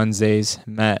study on Wednesdays.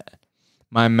 Met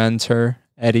my mentor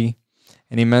Eddie,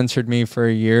 and he mentored me for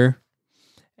a year,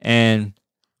 and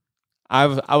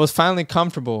I was finally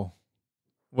comfortable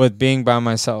with being by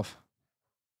myself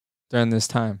during this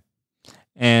time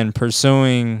and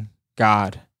pursuing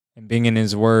God and being in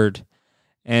His Word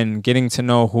and getting to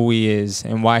know who He is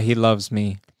and why He loves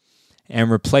me, and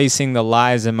replacing the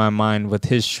lies in my mind with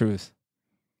His truth,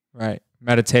 right?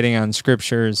 Meditating on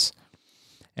scriptures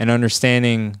and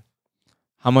understanding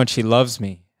how much He loves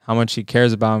me, how much He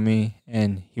cares about me,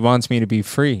 and He wants me to be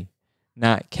free,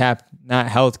 not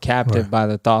held captive by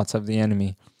the thoughts of the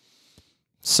enemy.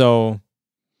 So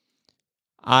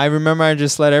I remember I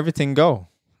just let everything go.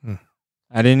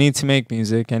 I didn't need to make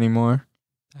music anymore.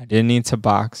 I didn't need to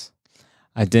box.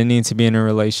 I didn't need to be in a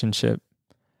relationship.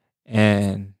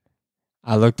 And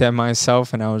I looked at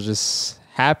myself and I was just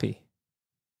happy.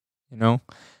 You know,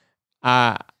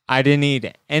 I didn't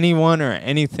need anyone or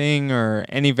anything or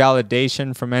any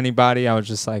validation from anybody. I was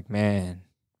just like, man,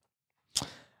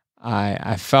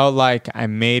 I felt like I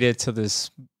made it to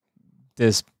this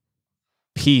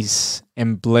peace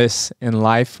and bliss in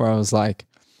life where I was like,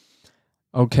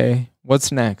 okay,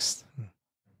 what's next?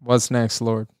 What's next,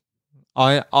 Lord?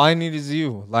 All I need is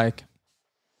you. Like,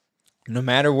 no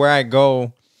matter where I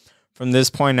go from this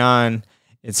point on,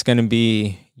 it's going to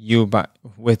be you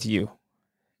with you.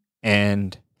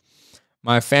 And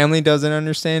my family doesn't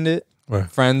understand it. Right.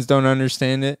 Friends don't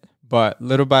understand it. But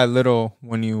little by little,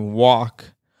 when you walk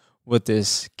with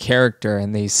this character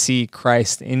and they see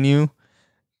Christ in you,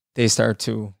 they start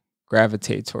to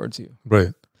gravitate towards you.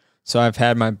 Right. So I've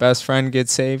had my best friend get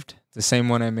saved, the same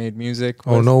one I made music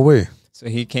with. Oh, no way. So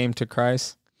he came to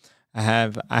Christ. I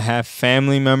have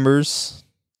family members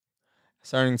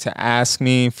starting to ask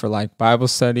me for like Bible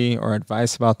study or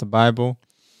advice about the Bible.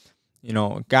 You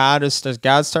know, God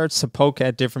starts to poke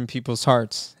at different people's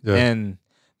hearts. Yeah. And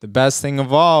the best thing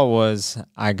of all was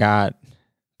I got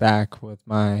back with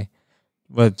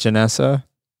Janessa.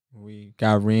 We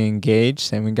got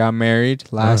re-engaged and we got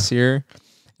married last year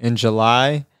in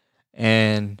July.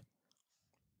 And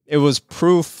it was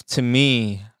proof to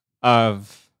me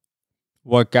of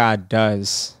what God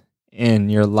does in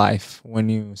your life when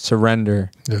you surrender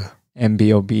and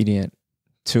be obedient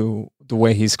to the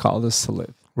way He's called us to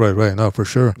live. Right. No, for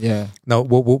sure. Yeah. Now,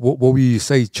 what would you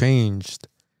say changed?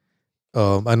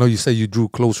 I know you said you drew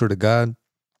closer to God.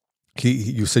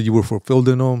 You said you were fulfilled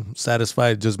in Him,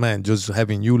 satisfied. Just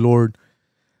having you, Lord.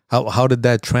 How did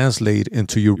that translate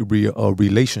into your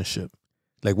relationship?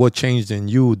 Like, what changed in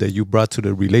you that you brought to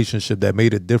the relationship that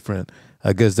made it different,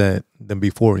 I guess, than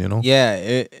before, you know? Yeah,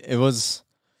 it was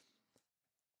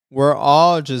we're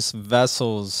all just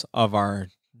vessels of our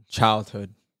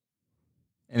childhood.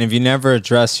 And if you never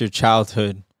address your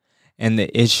childhood and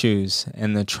the issues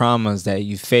and the traumas that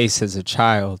you face as a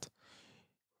child,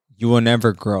 you will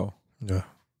never grow. Yeah.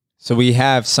 So we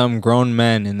have some grown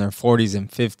men in their 40s and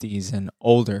 50s and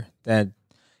older that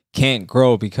can't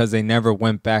grow because they never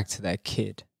went back to that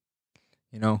kid.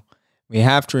 You know, we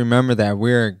have to remember that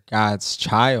we're God's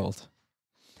child.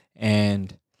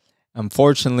 And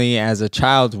unfortunately, as a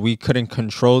child, we couldn't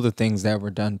control the things that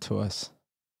were done to us,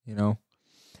 you know.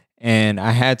 And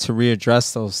I had to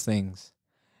readdress those things.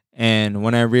 And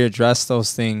when I readdressed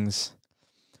those things,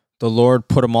 the Lord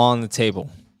put them all on the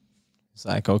table. It's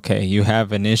like, okay, you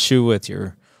have an issue with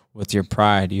your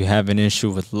pride. You have an issue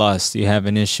with lust. You have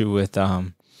an issue with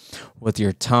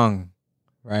your tongue,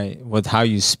 right? With how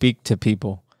you speak to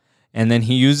people. And then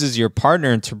he uses your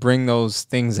partner to bring those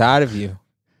things out of you,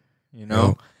 you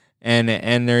know? Yeah.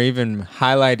 And they're even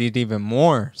highlighted even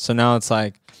more. So now it's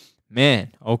like,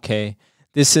 man, okay,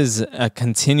 this is a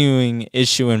continuing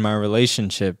issue in my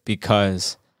relationship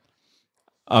because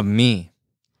of me.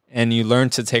 And you learn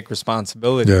to take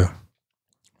responsibility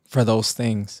for those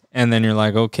things. And then you're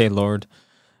like, okay, Lord.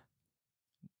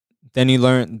 Then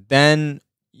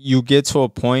you get to a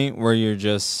point where you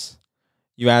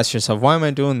ask yourself, why am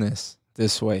I doing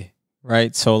this way?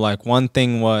 Right? So like one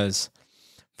thing was,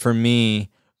 for me,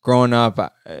 growing up,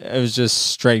 it was just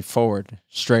straightforward,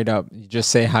 straight up. You just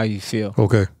say how you feel.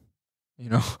 Okay. You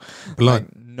know,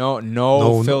 blunt. Like,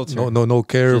 no filter. No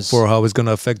care for how it's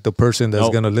gonna affect the person that's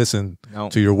gonna listen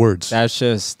to your words. That's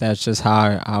just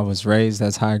how I was raised.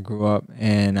 That's how I grew up,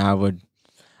 and I would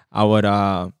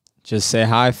just say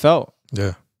how I felt.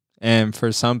 Yeah. And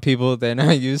for some people, they're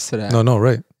not used to that. No,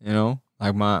 right. You know,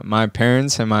 like my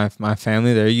parents and my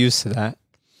family, they're used to that.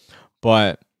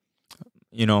 But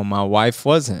you know, my wife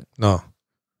wasn't. No,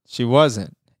 she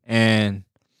wasn't. And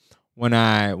when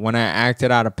I acted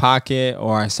out of pocket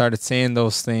or I started saying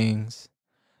those things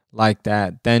like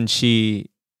that, then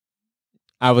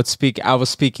I was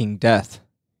speaking death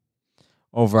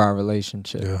over our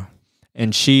relationship. Yeah.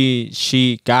 And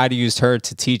God used her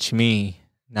to teach me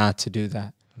not to do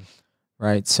that.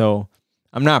 Right. So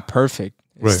I'm not perfect.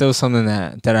 It's still something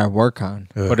that I work on,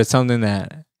 but it's something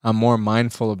that I'm more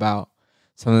mindful about,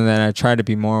 something that I try to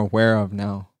be more aware of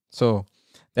now. So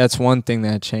that's one thing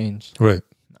that changed. Right.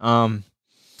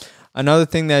 Another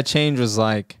thing that changed was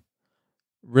like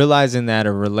realizing that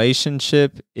a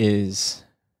relationship is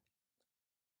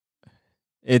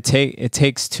it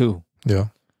takes two. Yeah.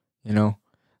 You know,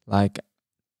 like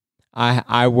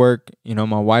I work, you know,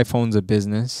 my wife owns a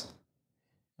business.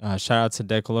 Shout out to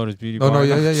Decolota's Beauty Bar. No,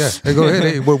 yeah. Hey, go ahead.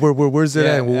 Hey, where's it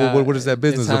at? What is that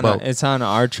business about? It's on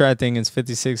Archer. I think it's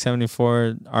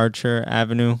 5674 Archer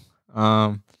Avenue.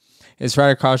 It's right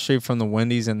across the street from the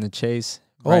Wendy's and the Chase.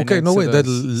 Right okay, no way. That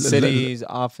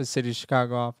City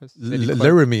Chicago office.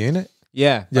 Laramie, ain't it?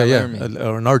 Yeah.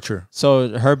 Or an Archer.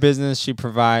 So her business, she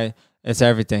provide. It's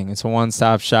everything. It's a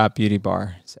one-stop shop beauty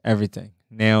bar. It's everything.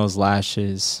 Nails,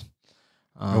 lashes.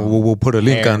 We'll put a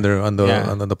link on there on the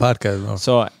podcast.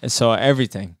 So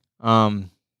everything. Man,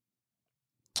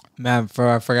 I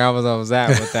forgot what I was at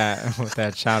with that with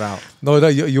that shout out. No,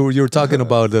 you were talking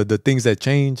about the things that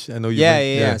change. I know you.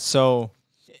 Yeah. So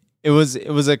it was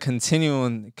a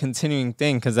continuing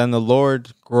thing, because then the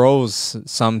Lord grows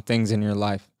some things in your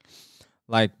life,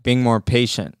 like being more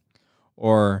patient.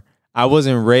 Or I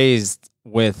wasn't raised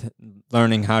with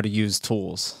learning how to use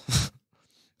tools.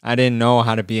 I didn't know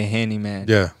how to be a handyman.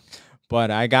 Yeah.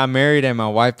 But I got married and my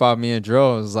wife bought me a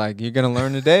drill. It was like, you're going to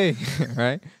learn today,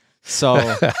 right?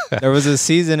 So there was a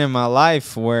season in my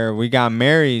life where we got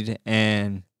married,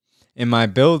 and in my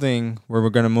building where we're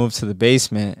going to move to the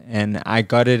basement, and I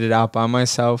gutted it out by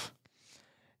myself,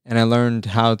 and I learned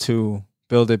how to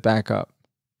build it back up.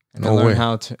 And I learned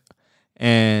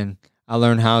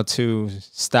how to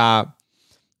stop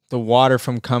the water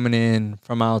from coming in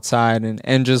from outside,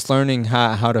 and just learning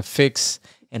how to fix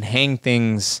and hang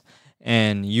things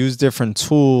and use different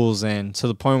tools, and to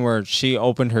the point where she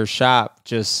opened her shop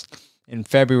just in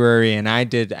February, and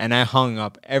I hung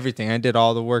up everything. I did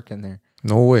all the work in there.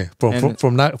 No way.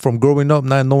 From growing up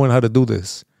not knowing how to do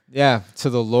this. Yeah, to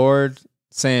the Lord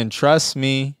saying, trust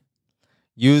me,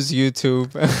 use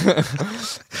YouTube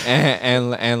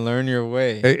and learn your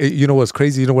way. You know what's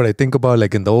crazy? You know what I think about?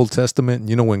 Like in the Old Testament,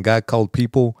 you know, when God called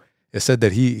people, it said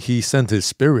that he sent his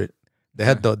spirit. They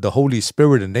had the Holy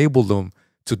Spirit enabled them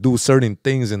to do certain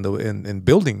things in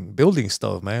building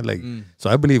stuff, man. Like, so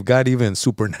I believe God even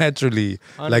supernaturally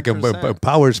 100%. Like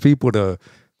empowers people to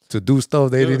do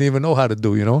stuff they didn't even know how to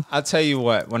do, you know? I'll tell you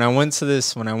what, when I went to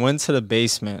the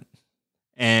basement,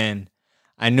 and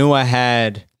I knew I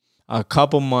had a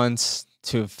couple months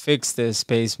to fix this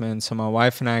basement so my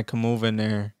wife and I could move in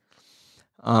there.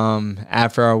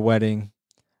 After our wedding,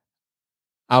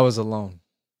 I was alone.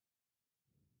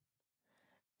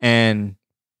 And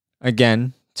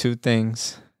again, two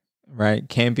things, right?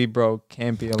 Can't be broke,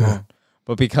 can't be alone.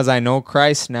 But because I know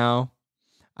Christ now,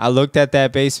 I looked at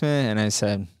that basement and I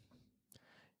said,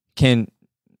 can't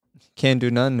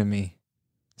do nothing to me.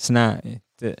 It's not,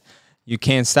 you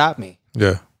can't stop me.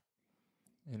 Yeah.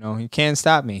 You know, you can't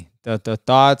stop me. The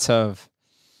thoughts of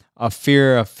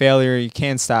fear of failure, you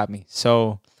can't stop me.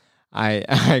 So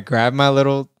I grabbed my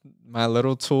little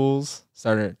tools,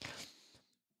 started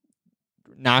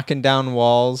knocking down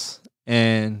walls,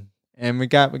 and we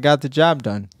got the job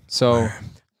done. So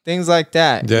things like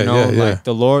that, like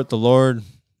the Lord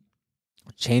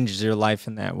changes your life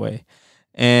in that way.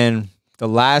 And the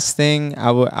last thing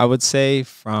I would say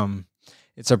from,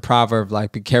 it's a proverb,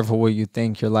 like, be careful what you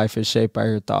think, your life is shaped by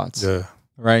your thoughts. Yeah.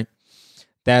 Right?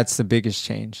 That's the biggest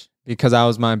change, because I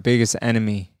was my biggest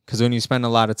enemy. Because when you spend a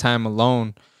lot of time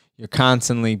alone, you're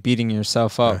constantly beating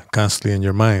yourself up. Yeah, constantly in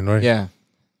your mind, right? Yeah.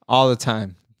 All the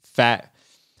time.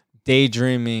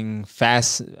 Daydreaming,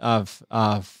 fascinating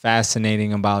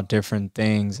about different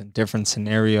things and different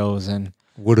scenarios, and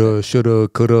woulda, shoulda,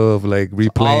 coulda, like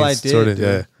replaying. All I did,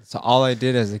 dude. It's all I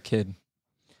did as a kid.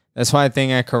 That's why I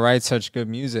think I could write such good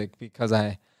music, because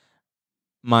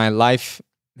my life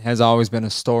has always been a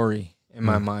story in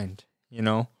my mind, you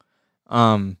know?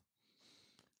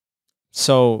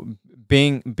 So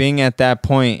being at that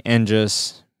point and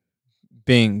just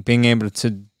being able to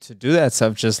do that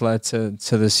stuff just led to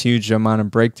this huge amount of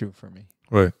breakthrough for me.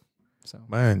 Right. So,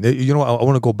 man, you know, I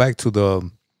want to go back to the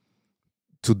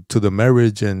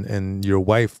marriage and your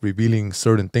wife revealing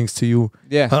certain things to you.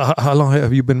 Yeah. How long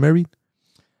have you been married?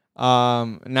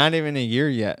 Not even a year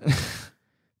yet.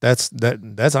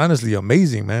 That's honestly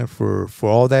amazing, man. For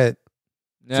all that,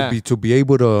 to be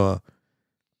able to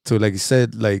like you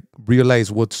said, like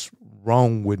realize what's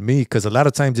wrong with me, because a lot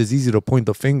of times it's easy to point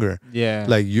the finger. Yeah.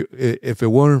 Like, if it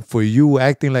weren't for you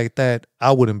acting like that,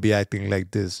 I wouldn't be acting like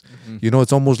this. Mm-hmm. You know,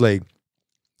 it's almost like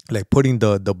putting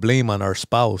the blame on our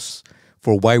spouse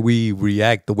for why we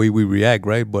react the way we react,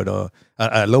 right? But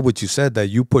I love what you said, that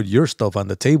you put your stuff on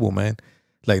the table, man.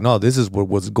 Like, no, this is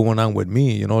what's going on with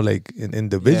me, you know, like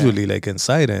individually, like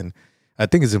inside. And I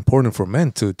think it's important for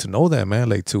men to know that, man,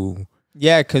 like to.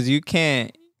 Yeah, because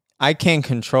I can't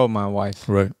control my wife.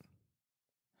 Right.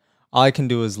 All I can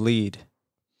do is lead.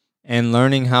 And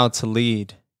learning how to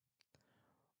lead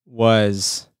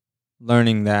was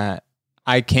learning that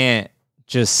I can't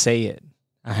just say it.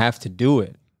 I have to do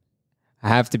it. I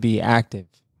have to be active,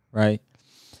 right?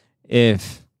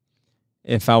 If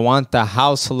I want the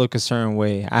house to look a certain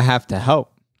way, I have to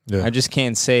help. Yeah. I just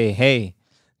can't say, hey,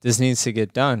 this needs to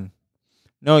get done.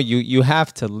 No, you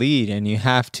have to lead, and you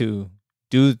have to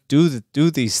do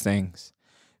these things,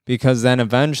 because then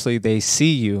eventually they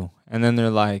see you, and then they're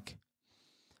like,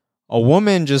 a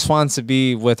woman just wants to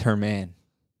be with her man.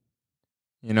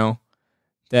 You know,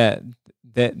 that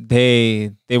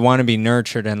they want to be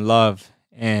nurtured and loved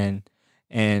and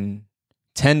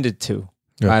tended to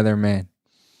by their man.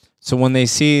 So when they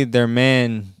see their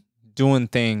man doing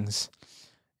things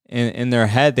in their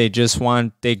head, they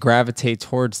gravitate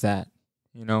towards that,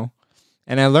 you know?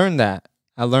 And I learned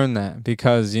that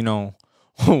because, you know,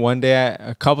 one day,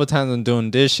 a couple of times I'm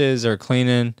doing dishes or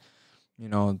cleaning, you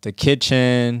know, the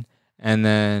kitchen, and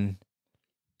then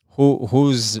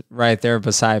who's right there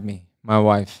beside me? My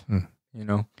wife, you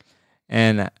know?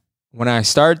 And when I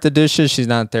start the dishes, she's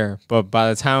not there. But by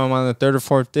the time I'm on the third or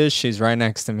fourth dish, she's right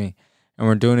next to me. And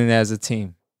we're doing it as a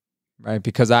team, right?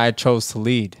 Because I chose to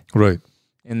lead, right,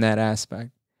 in that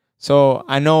aspect. So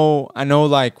I know,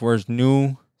 like, we're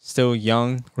new, still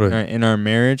young, right, in our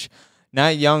marriage,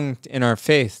 not young in our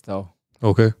faith, though.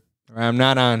 Okay. Right? I'm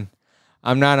not on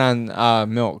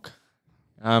milk.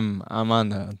 I'm on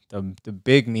the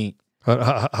big meat.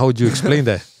 How would you explain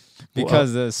that?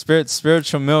 Because the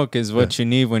spiritual milk is what you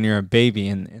need when you're a baby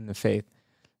in the faith,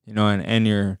 you know, and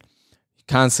you're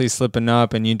constantly slipping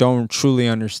up and you don't truly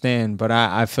understand. But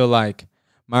I feel like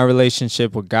my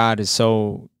relationship with God is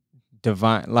so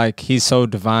divine, like he's so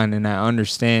divine, and I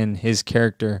understand his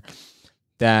character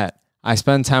that I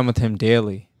spend time with him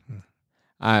daily.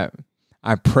 I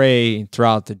pray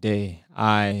throughout the day.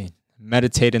 I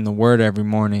meditate in the word every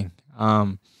morning.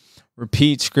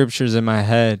 Repeat scriptures in my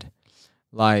head.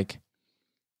 Like,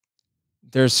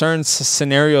 there's certain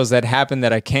scenarios that happen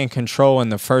that I can't control, and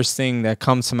the first thing that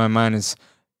comes to my mind is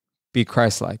be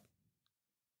Christ-like.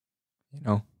 You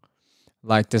know,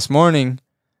 like this morning,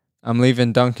 I'm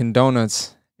leaving Dunkin'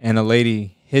 Donuts, and a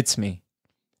lady hits me.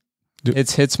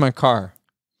 It hits my car,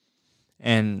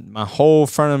 and my whole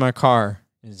front of my car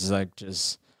is like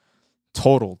just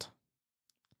totaled.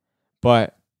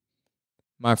 But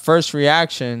my first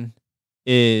reaction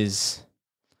is,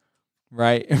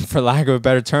 right, for lack of a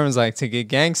better term, is like to get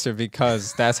gangster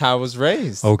because that's how I was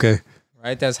raised. Okay.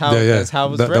 Right? That's how that's how I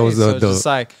was raised. That was so it's just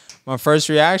like my first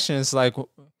reaction is like,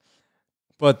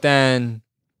 but then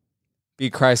be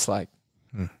Christ-like.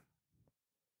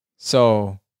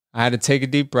 So I had to take a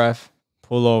deep breath,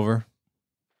 pull over,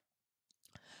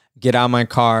 get out of my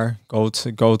car, go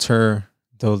to her,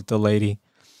 the lady.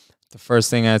 The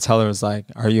first thing I tell her is like,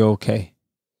 "Are you okay?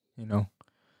 You know,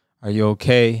 are you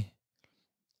okay?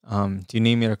 Do you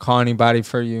need me to call anybody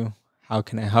for you? How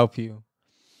can I help you?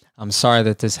 I'm sorry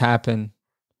that this happened.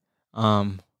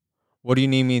 What do you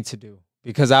need me to do?"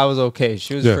 Because I was okay.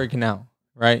 She was freaking out,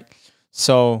 right?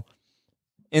 So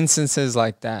instances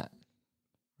like that,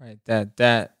 right?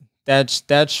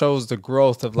 That shows the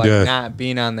growth of like not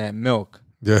being on that milk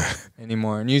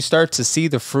anymore. And you start to see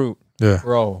the fruit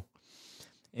grow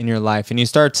in your life, and you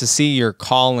start to see your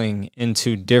calling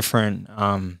into different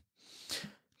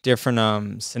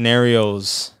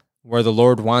scenarios where the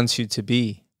Lord wants you to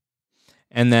be.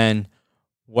 And then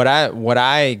what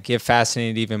I get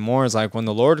fascinated even more is like when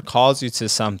the Lord calls you to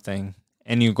something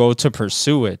and you go to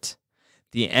pursue it,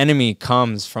 the enemy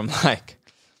comes from like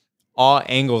all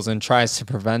angles and tries to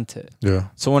prevent it. Yeah.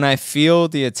 So when I feel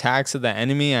the attacks of the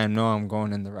enemy, I know I'm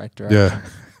going in the right direction. Yeah.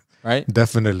 Right?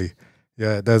 Definitely.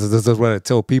 Yeah, that's what I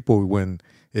tell people. When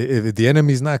if the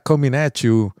enemy's not coming at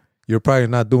you, you're probably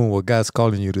not doing what God's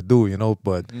calling you to do, you know.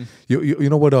 But you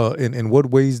know what? In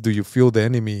what ways do you feel the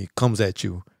enemy comes at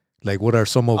you? Like, what are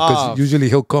some of? Because usually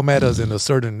he'll come at us in a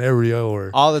certain area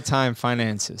or all the time.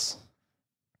 Finances,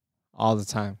 all the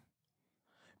time,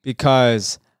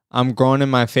 because I'm growing in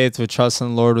my faith with trust in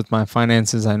the Lord with my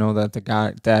finances. I know that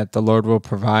the Lord will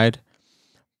provide,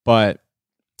 but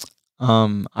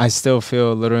I still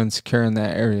feel a little insecure in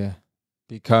that area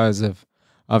because of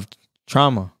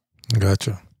trauma.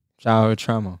 Gotcha. Childhood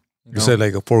trauma. You said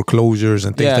like foreclosures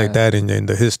and things like that in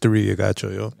the history. Gotcha.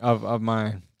 Yo. Of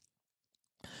mine.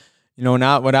 You know,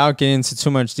 not without getting into too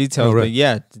much details, but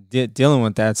yeah, dealing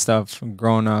with that stuff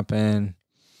growing up, and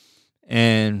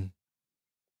it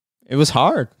was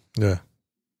hard. Yeah,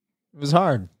 it was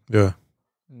hard. Yeah,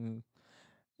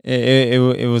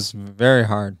 it was very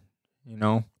hard. You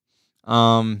know,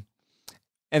 and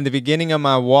the beginning of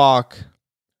my walk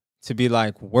to be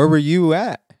like, where were you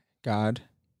at, God?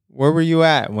 Where were you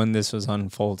at when this was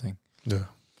unfolding? Yeah,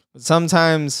 but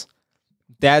sometimes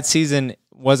that season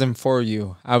wasn't for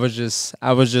you. I was just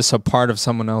a part of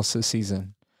someone else's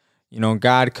season. You know,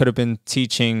 God could have been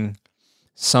teaching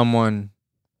someone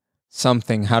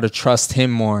something, how to trust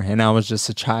him more, and I was just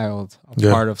a child,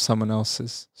 part of someone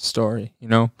else's story, you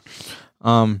know?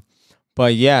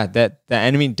 But yeah, that the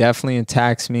enemy definitely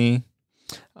attacks me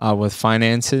with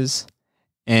finances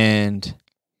and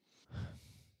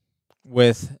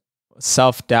with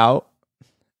self-doubt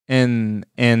and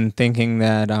thinking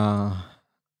that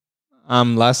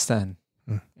I'm less than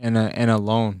and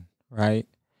alone, right?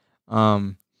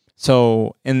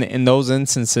 So in those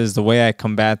instances, the way I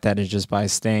combat that is just by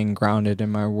staying grounded in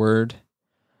my word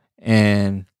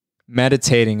and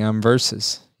meditating on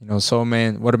verses. You know, so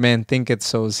what a man thinketh,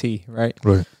 so is he, right?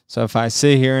 Right. So if I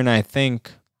sit here and I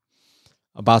think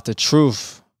about the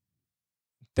truth,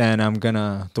 then I'm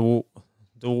gonna the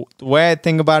way I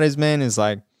think about it is, man, is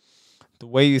like the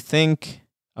way you think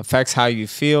affects how you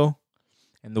feel.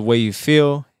 And the way you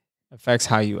feel affects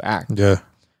how you act. Yeah.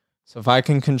 So if I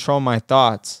can control my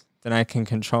thoughts, then I can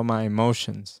control my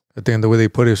emotions. I think the way they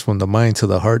put it is from the mind to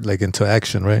the heart, like into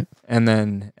action, right?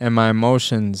 And my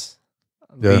emotions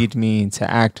lead me to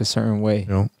act a certain way.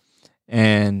 Yeah.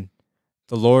 And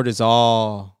the Lord is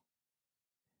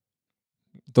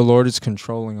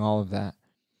controlling all of that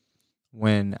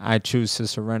when I choose to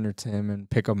surrender to him and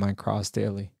pick up my cross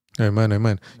daily. Amen,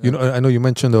 amen. Yeah. You know, I know you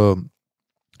mentioned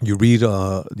you read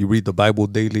the Bible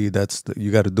daily. You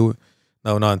got to do it.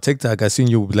 Now on TikTok, I seen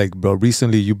you like, bro,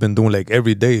 recently you've been doing like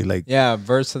every day, like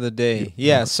verse of the day.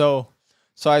 Yeah, so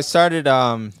I started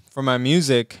for my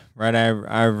music, right?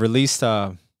 I released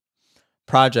a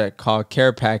project called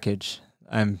Care Package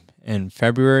in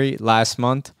February last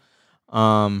month,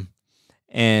 and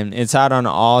it's out on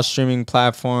all streaming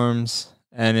platforms,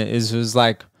 and it was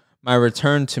like my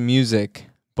return to music,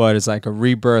 but it's like a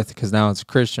rebirth because now it's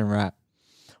Christian rap,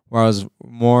 where I was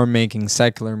more making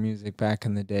secular music back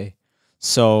in the day.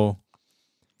 So,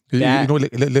 you know,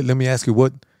 let me ask you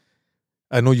what.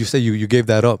 I know you say you gave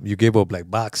that up. You gave up like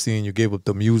boxing. You gave up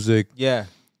the music. Yeah.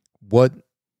 What,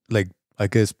 like, I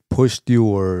guess, pushed you,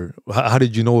 or how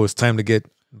did you know it was time to get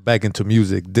back into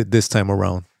music this time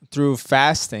around? Through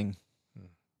fasting.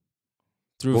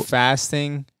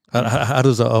 Fasting. How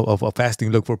does a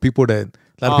fasting look for people that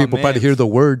a lot of people man. probably hear the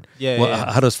word? Yeah, well,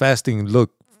 yeah. How does fasting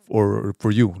look or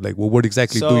for you? Like, what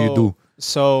exactly do you do?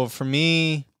 So for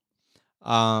me,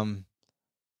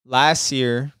 last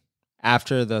year,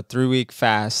 after the 3-week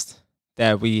fast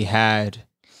that we had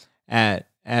at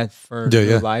for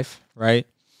New Life, right?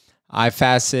 I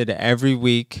fasted every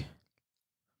week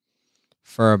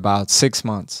for about 6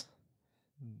 months.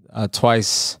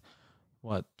 Twice,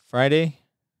 Friday?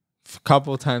 A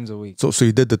couple times a week. So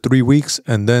you did the 3 weeks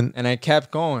and I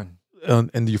kept going.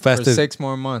 And you fasted for 6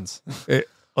 more months.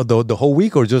 The whole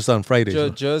week or just on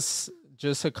Fridays?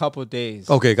 Just a couple days.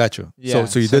 Okay, got you. Yeah.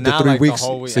 So you did the 3 weeks. The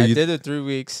whole week. So I did the 3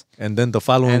 weeks. And then the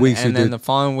following weeks and then the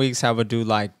following weeks I would do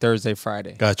like Thursday,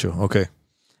 Friday. Got you. Okay.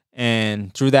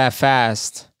 And through that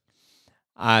fast,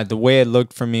 the way it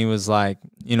looked for me was like,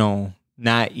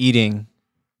 not eating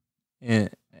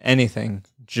anything,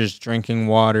 just drinking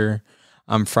water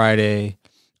on Friday,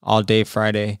 all day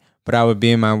Friday. But I would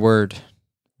be in my word,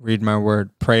 read my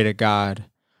word, pray to God.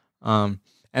 And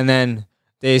then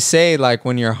they say like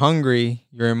when you're hungry,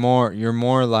 you're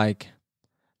more like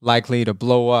likely to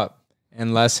blow up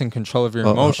and less in control of your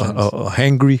emotions.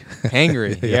 Hangry.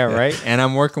 Hangry, yeah, right? And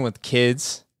I'm working with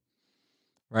kids,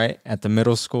 right, at the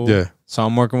middle school. Yeah. So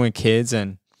I'm working with kids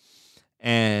and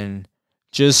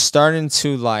just starting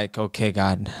to like, okay,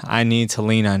 God, I need to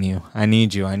lean on you. I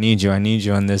need you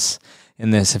in this.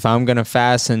 If I'm going to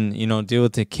fast and, deal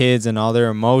with the kids and all their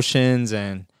emotions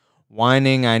and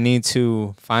whining, I need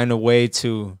to find a way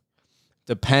to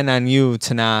depend on you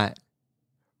to not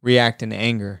react in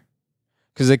anger.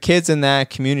 Because the kids in that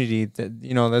community,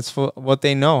 that's what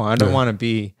they know. I don't want to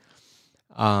be,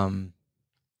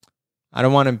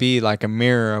 like a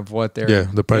mirror of what they're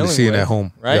probably seeing at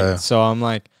home, right? Yeah. So I'm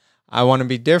like, I want to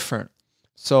be different.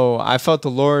 So I felt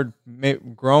the Lord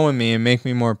grow in me and make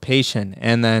me more patient,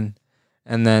 and then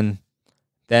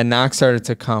that knock started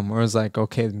to come. Where it was like,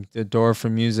 okay, the door for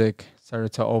music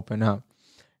started to open up,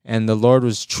 and the Lord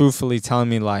was truthfully telling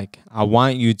me like, I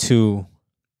want you to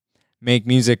make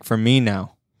music for me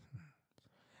now.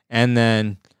 And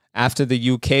then after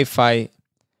the UK fight,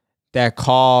 that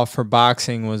call for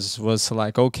boxing was to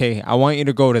like, okay, I want you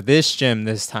to go to this gym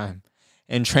this time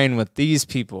and train with these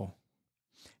people.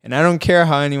 And I don't care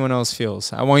how anyone else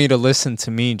feels. I want you to listen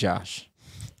to me, Josh.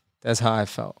 That's how I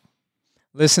felt.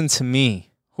 Listen to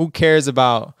me. Who cares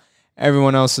about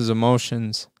everyone else's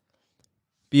emotions?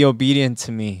 Be obedient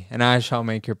to me, and I shall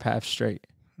make your path straight.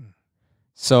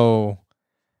 So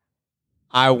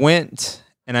I went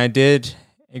and I did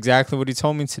exactly what he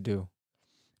told me to do.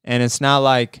 And it's not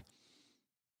like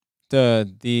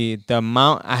the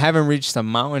mount. I haven't reached a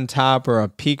mountaintop or a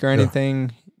peak or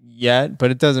anything yet,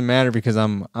 but it doesn't matter because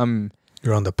I'm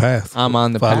you're on the path. I'm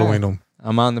on the following path. them.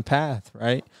 I'm on the path,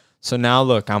 right? So now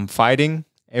look, I'm fighting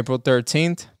April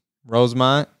 13th,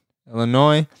 Rosemont,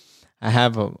 Illinois. I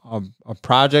have a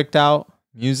project out,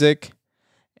 music,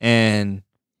 and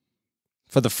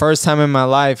for the first time in my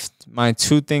life, my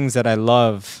two things that I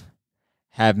love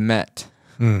have met.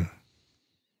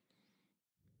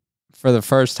 For the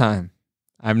first time.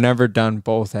 I've never done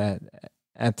both at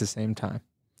the same time.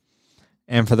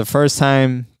 And for the first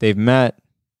time, they've met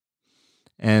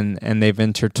and they've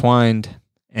intertwined,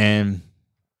 and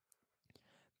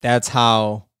that's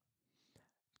how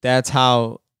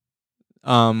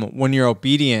when you're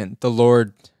obedient, the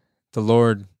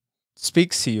Lord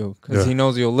speaks to you because he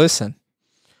knows you'll listen.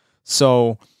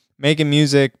 So making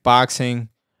music, boxing,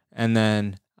 and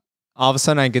then all of a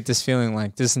sudden I get this feeling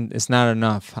like this it's not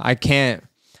enough. I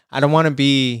don't want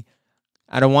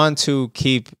to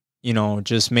keep,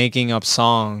 just making up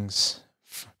songs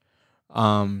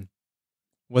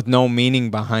with no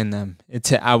meaning behind them.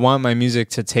 I want my music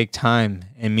to take time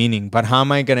and meaning, but how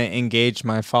am I going to engage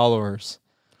my followers?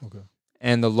 Okay.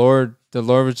 And the Lord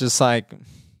was just like,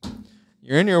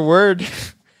 you're in your word.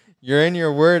 You're in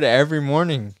your word every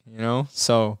morning,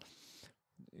 So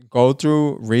go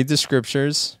through, read the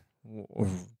scriptures,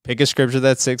 pick a scripture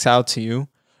that sticks out to you,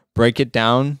 break it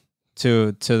down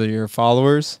to your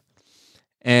followers.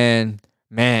 And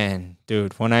man,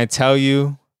 dude, when I tell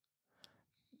you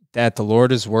that the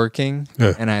Lord is working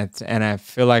and I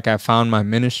feel like I found my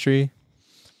ministry,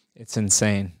 it's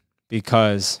insane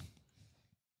because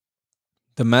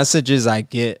the messages I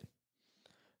get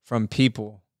from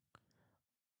people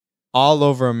all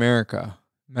over America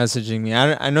messaging me.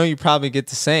 I know you probably get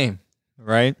the same,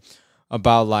 right?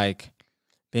 About like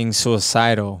being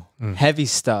suicidal, heavy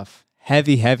stuff,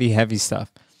 heavy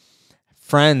stuff.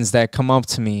 friends that come up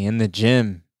to me in the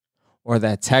gym or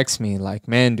that text me like,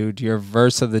 man, dude, your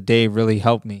verse of the day really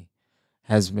helped me,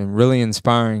 has been really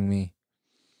inspiring me.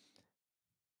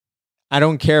 I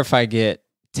don't care if I get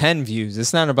 10 views.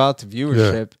 It's not about the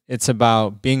viewership. It's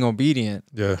about being obedient.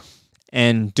 Yeah.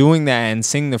 And doing that and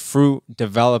seeing the fruit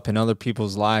develop in other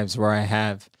people's lives, where I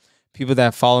have people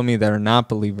that follow me that are not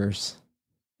believers.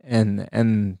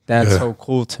 And that's so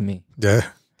cool to me. Yeah.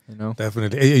 You know?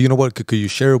 Definitely. Hey, you know what? Could you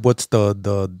share what's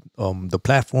the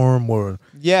platform or?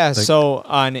 Yeah. Like, so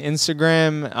on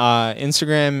Instagram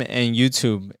and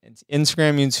YouTube. It's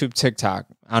Instagram, YouTube, TikTok.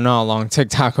 I don't know how long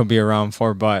TikTok will be around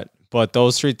for, but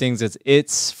those three things,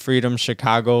 it's Freedom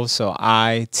Chicago. So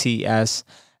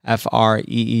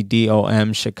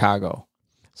ITSFREEDOM Chicago.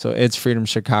 So it's Freedom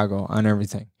Chicago on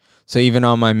everything. So even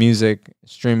on my music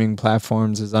streaming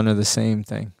platforms is under the same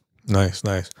thing. Nice.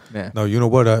 Yeah. Now, you know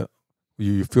what?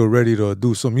 You feel ready to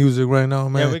do some music right now,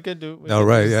 man? Yeah, we could do. All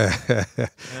right, yeah.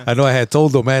 I know I had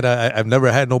told them, man, I've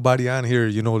never had nobody on here,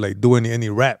 you know, like doing any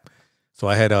rap. So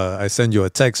I sent you a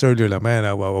text earlier, like, man,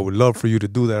 I would love for you to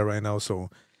do that right now.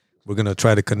 So we're going to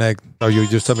try to connect. Or you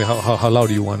just tell me how loud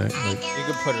do you want it? Like, you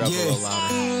can put it up a little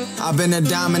louder. I've been a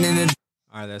dominant.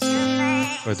 All right, that's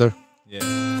good. Right there? Yeah.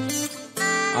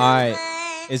 All right.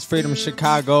 It's Freedom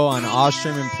Chicago on all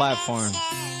streaming platforms.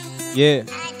 Yeah.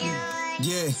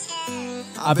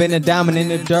 I've been a diamond in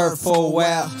the dirt for a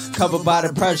while. Covered by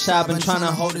the pressure, I've been trying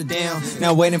to hold it down.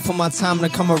 Now waiting for my time to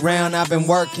come around, I've been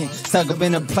working. Stuck up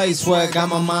in a place where I got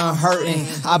my mind hurting.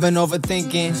 I've been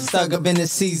overthinking, stuck up in the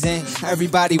season.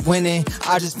 Everybody winning,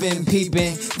 I just been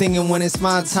peeping. Thinking when it's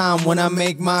my time, when I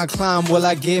make my climb, will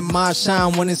I get my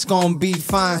shine, when it's gonna be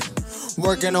fine.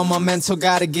 Working on my mental,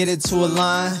 gotta get it to a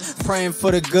line. Praying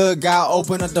for the good, God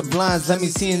open up the blinds. Let me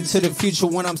see into the future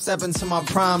when I'm stepping to my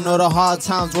prime. Know the hard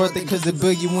times worth it, cause they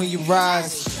build you when you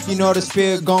rise. You know the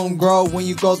spirit gon' grow when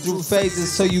you go through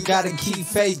phases. So you gotta keep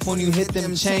faith when you hit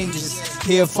them changes.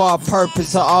 Here for a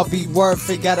purpose, or all be worth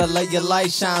it. Gotta let your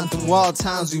light shine through all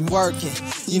times we working.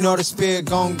 You know the spirit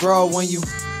gon' grow when you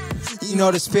know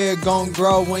the spirit gon'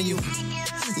 grow when you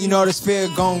know the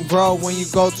spirit gon' grow when you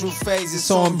go through phases.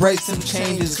 So embrace some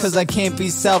changes, cause I can't be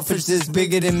selfish, it's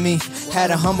bigger than me. Had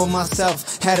to humble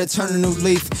myself, had to turn a new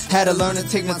leaf. Had to learn to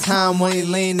take my time when he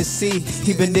lean to see.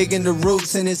 He been digging the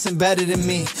roots and it's embedded in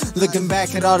me. Looking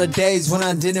back at all the days when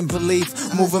I didn't believe.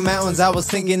 Moving mountains, I was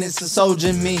thinking it's a soldier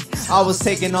in me. I was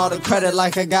taking all the credit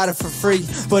like I got it for free.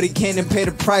 But he came and paid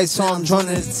the price, so I'm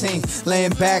joining the team.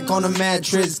 Laying back on the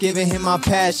mattress, giving him my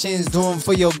passions. Doing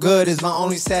for your good is my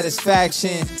only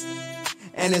satisfaction.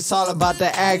 And it's all about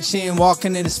the action.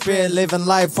 Walking in the spirit, living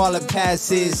life while it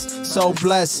passes. So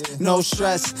blessed, no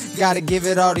stress. Gotta give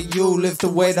it all to you, lift the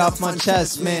weight off my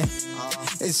chest, man.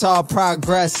 It's all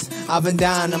progress. I've been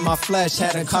dying in my flesh,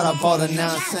 had to cut up all the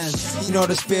nonsense. You know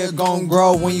the spirit gon'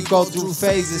 grow when you go through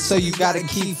phases. So you gotta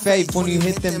keep faith when you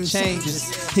hit them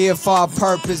changes. Here for a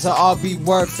purpose, or all be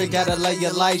worth it. Gotta let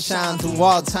your light shine through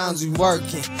all times we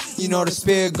working. You know the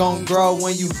spirit gon' grow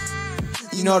when you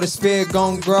know the spirit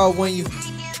gon' grow when you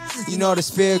know the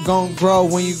spirit gon' grow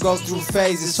when you go through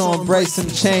phases. So embrace some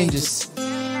changes.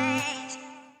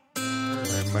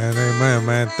 Amen,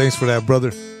 man. Thanks for that,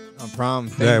 brother. No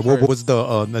problem. Yeah, what was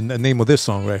the name of this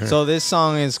song right here? So this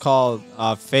song is called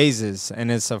Phases,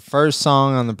 and it's the first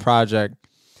song on the project,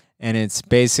 and it's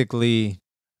basically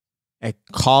a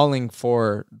calling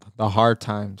for the hard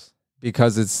times,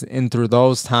 because it's in through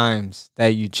those times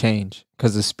that you change,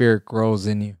 because the spirit grows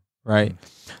in you, right?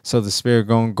 So the spirit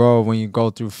gonna grow when you go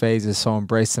through phases. So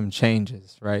embrace some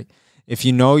changes, right? If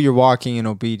you know you're walking in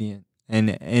obedience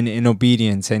and in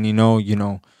obedience, and you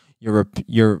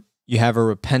have a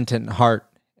repentant heart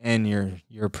and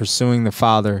you're pursuing the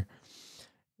Father,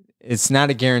 it's not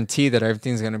a guarantee that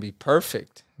everything's gonna be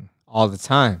perfect all the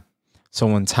time. So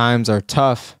when times are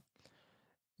tough,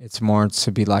 it's more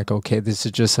to be like, okay, this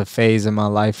is just a phase in my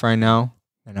life right now,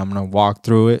 and I'm gonna walk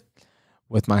through it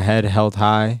with my head held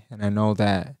high, and I know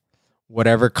that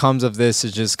whatever comes of this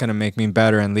is just going to make me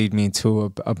better and lead me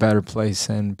to a better place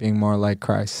and being more like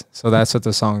Christ. So that's what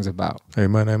the song's about.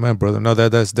 Amen, brother. No,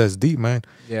 that's deep, man.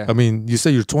 Yeah. I mean, you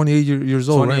say you're 28 years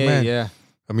old, right, man? Yeah.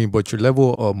 I mean, but your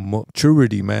level of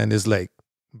maturity, man, is like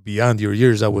beyond your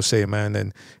years, I would say, man.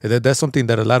 And that's something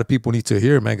that a lot of people need to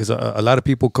hear, man, because a lot of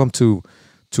people come to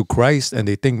Christ and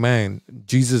they think, man,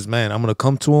 Jesus, man, I'm going to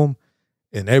come to him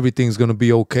and everything's going to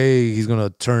be okay. He's going to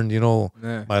turn,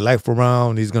 my life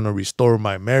around. He's going to restore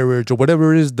my marriage or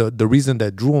whatever it is, the reason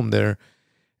that drew him there.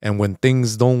 And when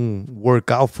things don't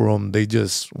work out for him, they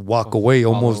just walk away,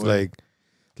 almost like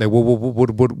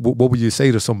what would you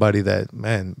say to somebody that,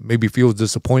 man, maybe feels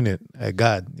disappointed at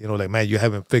God? Like, man, you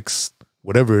haven't fixed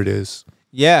whatever it is.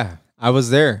 Yeah, I was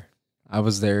there.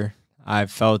 I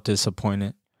felt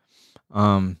disappointed.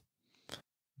 Um,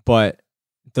 but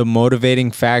the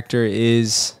motivating factor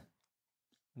is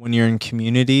when you're in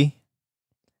community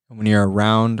and when you're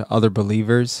around other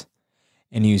believers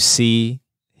and you see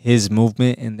his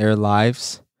movement in their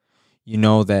lives, you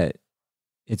know that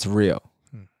it's real.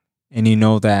 And you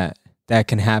know that that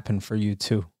can happen for you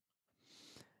too.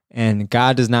 And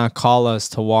God does not call us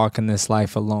to walk in this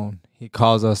life alone. He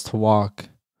calls us to walk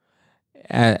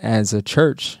as a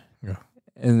church,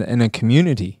 in a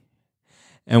community.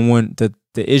 And when the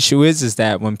issue is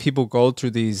that when people go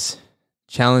through these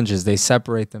challenges, they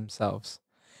separate themselves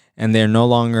and they're no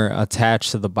longer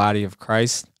attached to the body of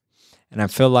Christ. And I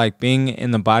feel like being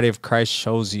in the body of Christ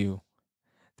shows you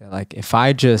that, like, if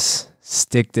I just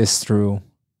stick this through,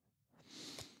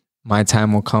 my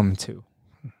time will come too,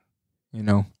 you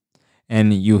know?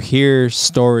 And you hear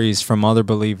stories from other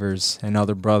believers and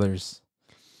other brothers,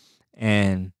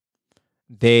 and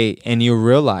you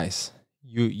realize,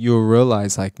 you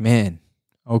realize, like, man,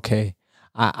 okay,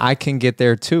 I can get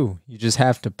there too. You just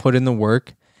have to put in the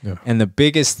work. Yeah. And the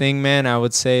biggest thing, man, I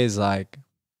would say is, like,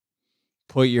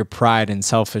 put your pride and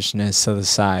selfishness to the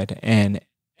side and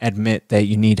admit that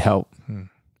you need help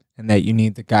and that you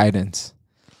need the guidance.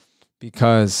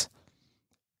 Because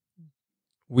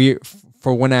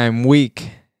for when I'm weak,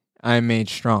 I'm made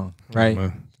strong,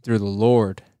 right? Through the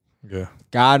Lord. Yeah.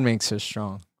 God makes us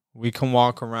strong. We can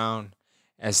walk around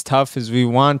as tough as we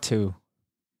want to,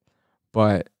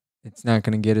 but it's not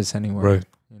going to get us anywhere. Right.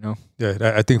 You know?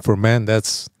 Yeah, I think for man,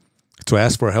 that's to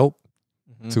ask for help,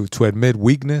 to admit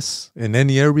weakness in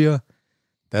any area.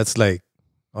 That's like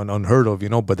unheard of, you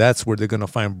know, but that's where they're going to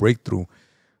find breakthrough.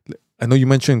 I know you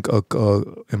mentioned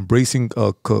embracing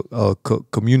a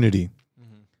community.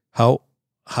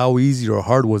 How easy or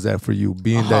hard was that for you,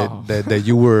 being that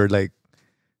you were, like,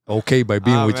 okay by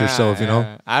being with yourself, you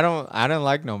know? I don't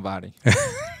like nobody.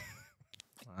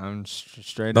 I'm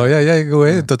straight up. Oh yeah, go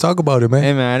ahead to talk about it, man.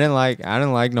 Hey man, I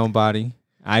didn't like nobody.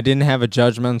 I didn't have a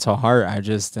judgmental heart. I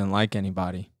just didn't like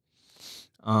anybody.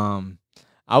 I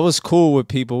was cool with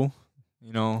people,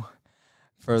 you know,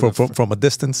 from a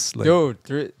distance. Like,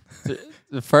 dude,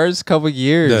 the first couple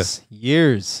years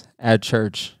at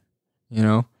church, you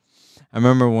know. I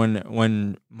remember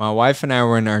when my wife and I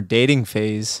were in our dating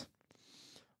phase,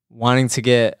 wanting to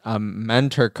get a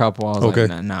mentor couple. I was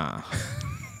like, nah,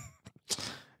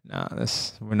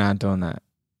 we're not doing that.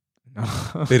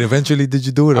 No. Did eventually did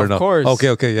you do it or not? Of course.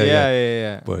 Okay,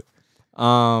 yeah. But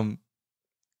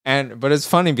but it's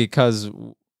funny because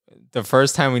the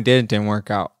first time we did, it didn't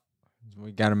work out.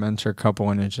 We got a mentor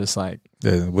couple, and it's just like,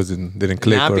 didn't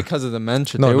click. Not because of the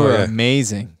mentor. They were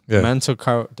amazing. Yeah.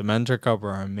 The mentor couple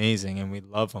are amazing, and we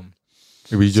love them.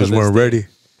 We just weren't ready.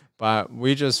 But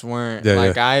we just weren't,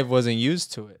 I wasn't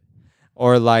used to it.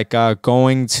 Or like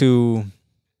going to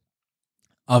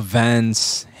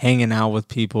events, hanging out with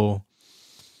people.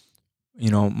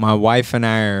 You know, my wife and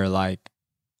I are like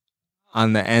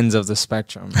on the ends of the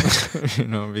spectrum, you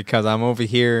know, because I'm over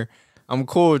here. I'm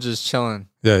cool just chilling.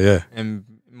 Yeah. And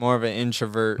more of an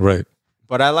introvert. Right.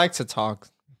 But I like to talk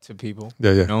to people.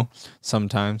 Yeah. You know,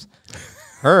 sometimes.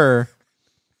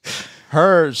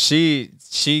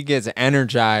 She gets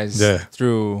energized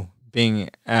through being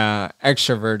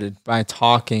extroverted by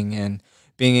talking and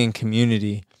being in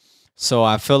community. So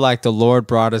I feel like the Lord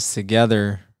brought us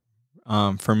together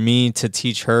for me to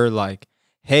teach her, like,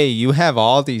 hey, you have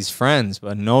all these friends,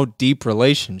 but no deep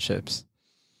relationships.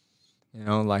 You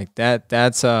know, like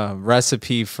that's a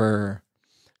recipe for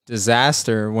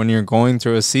disaster when you're going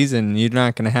through a season. You're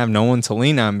not going to have no one to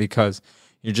lean on because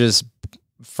you're just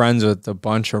friends with a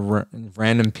bunch of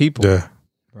random people. Yeah.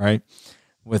 Right.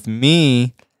 With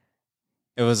me,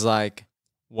 it was like,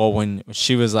 well, when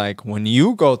she was like, when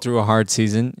you go through a hard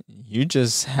season, you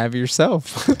just have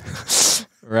yourself.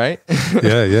 Right.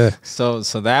 Yeah. So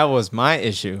that was my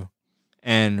issue.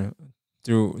 And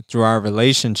through our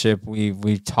relationship,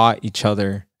 we taught each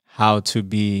other how to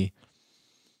be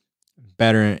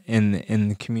better in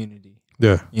the community.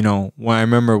 Yeah. You know, when I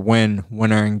remember when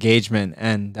our engagement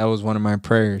ended, that was one of my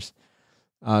prayers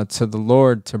to the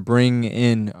Lord to bring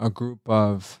in a group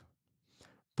of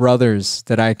brothers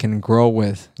that I can grow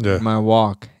with in my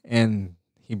walk. And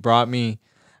he brought me,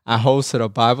 I hosted a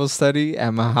Bible study at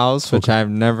my house, which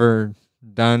I've never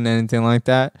done anything like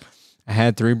that. I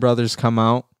had 3 brothers come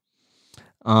out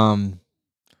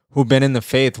who've been in the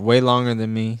faith way longer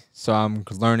than me, so I'm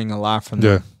learning a lot from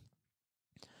them.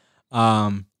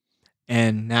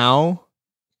 And now,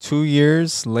 2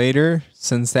 years later,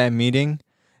 since that meeting,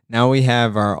 now we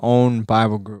have our own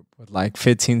Bible group with like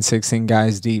 15, 16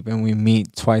 guys deep, and we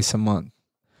meet twice a month.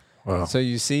 Wow. So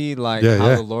you see like Yeah, how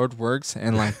yeah. the Lord works,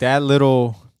 and like that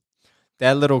little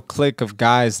clique of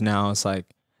guys now, it's like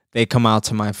they come out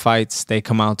to my fights, they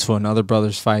come out to another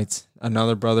brother's fights,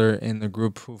 another brother in the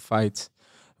group who fights.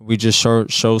 We just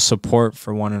show support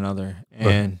for one another,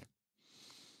 Right.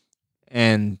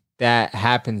 and that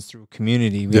happens through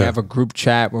community. We Yeah. have a group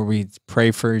chat where we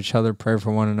pray for each other, pray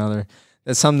for one another.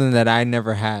 That's something that I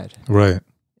never had Right.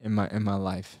 in my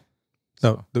life.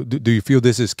 Now, do you feel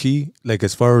this is key? Like,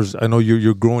 as far as I know,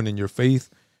 you're growing in your faith,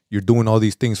 you're doing all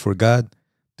these things for God.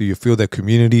 Do you feel that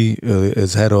community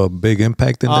has had a big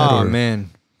impact in that? Oh Or?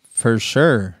 man, for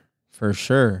sure, for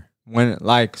sure. When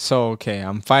like okay,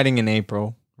 I'm fighting in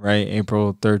April, right?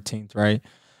 April 13th, right?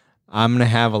 I'm gonna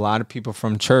have a lot of people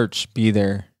from church be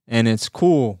there, and it's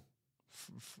cool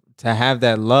to have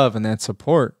that love and that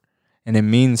support, and it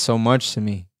means so much to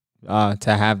me to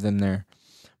have them there.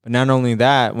 But not only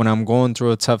that, when I'm going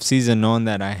through a tough season, knowing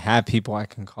that I have people I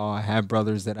can call, I have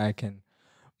brothers that I can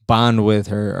bond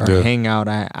with or Yeah. hang out.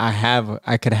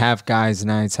 I could have guys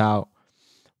nights out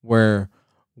where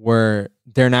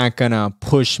they're not gonna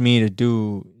push me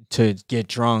to get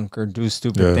drunk or do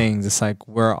stupid Yeah. things. It's like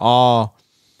we're all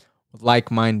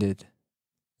like-minded,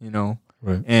 you know.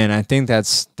 Right. And I think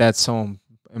that's so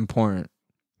important.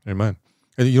 Amen.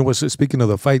 And you know what? Speaking of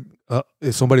the fight,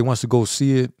 if somebody wants to go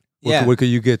see it, where can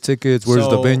you get tickets? Where's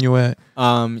the venue at?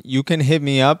 You can hit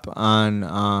me up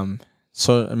on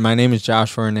so my name is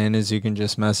Joshua Hernandez. You can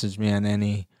just message me on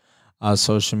any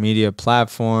social media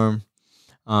platform.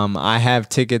 I have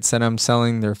tickets that I'm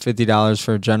selling. They're $50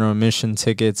 for general admission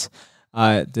tickets.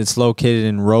 It's located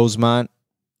in Rosemont,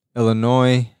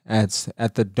 Illinois. It's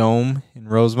at the Dome in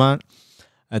Rosemont.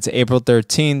 It's April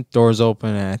 13th. Doors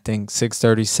open at I think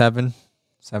 6:37,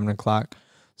 7 o'clock.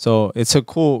 So it's a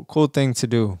cool thing to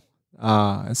do.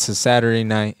 It's a Saturday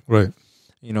night, Right.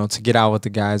 you know, to get out with the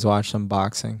guys, watch some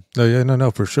boxing.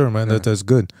 No, for sure, man. Yeah. That's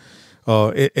good.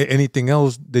 Anything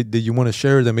else that you want to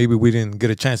share that maybe we didn't get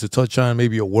a chance to touch on?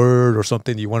 Maybe a word or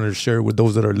something you wanted to share with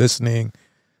those that are listening?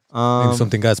 Maybe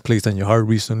something God's placed on your heart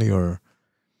recently, or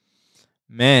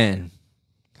man,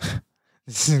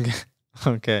 this is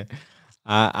okay.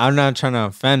 I'm not trying to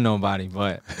offend nobody,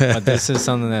 but this is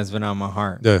something that's been on my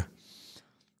heart. Yeah.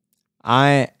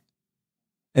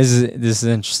 This is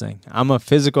interesting. I'm a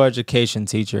physical education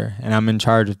teacher, and I'm in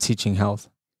charge of teaching health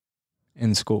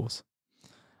in schools.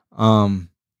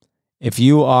 If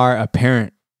you are a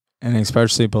parent, and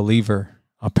especially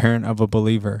a parent of a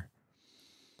believer,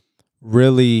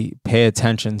 really pay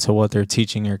attention to what they're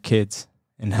teaching your kids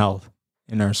in health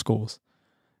in our schools,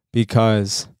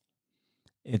 because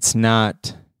it's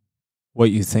not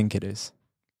what you think it is.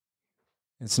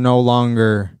 It's no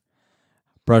longer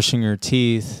brushing your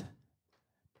teeth,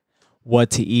 what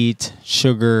to eat,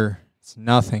 sugar. It's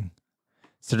nothing.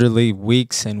 It's literally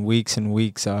weeks and weeks and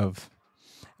weeks of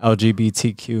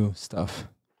LGBTQ stuff,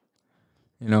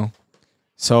 you know?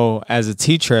 So as a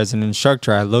teacher, as an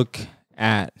instructor, I look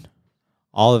at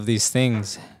all of these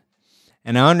things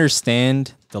and I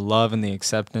understand the love and the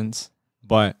acceptance,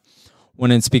 but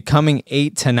when it's becoming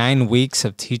 8 to 9 weeks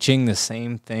of teaching the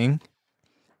same thing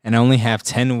and I only have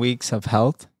 10 weeks of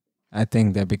health, I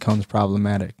think that becomes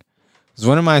problematic. Because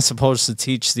when am I supposed to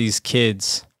teach these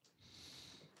kids,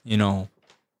 you know,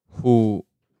 who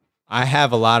I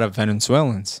have a lot of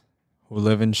Venezuelans who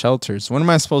live in shelters. When am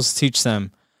I supposed to teach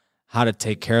them how to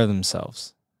take care of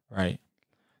themselves, right?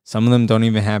 Some of them don't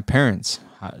even have parents.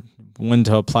 When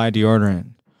to apply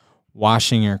deodorant,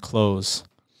 washing your clothes,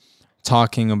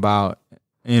 talking about,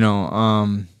 you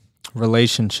know,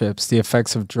 relationships, the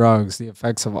effects of drugs, the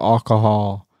effects of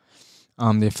alcohol,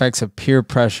 the effects of peer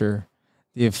pressure,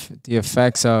 the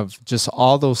effects of just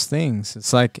all those things.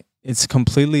 It's like it's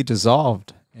completely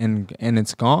dissolved and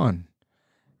it's gone.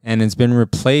 And it's been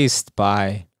replaced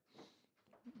by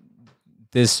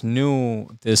this new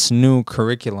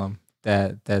curriculum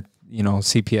that you know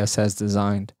CPS has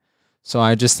designed. So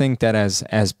I just think that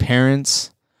as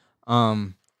parents,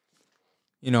 you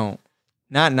know,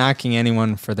 not knocking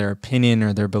anyone for their opinion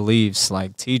or their beliefs,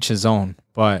 like to each his own,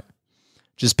 but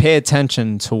just pay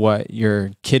attention to what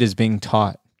your kid is being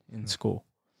taught in school.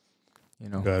 You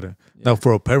know. Got it. Yeah. Now,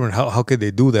 for a parent, how could they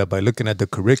do that? By looking at the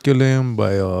curriculum,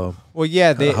 by well,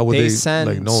 yeah, they send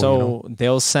like know, so you know?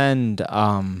 They'll send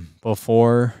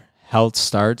before health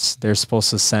starts. They're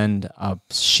supposed to send a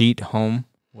sheet home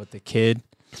with the kid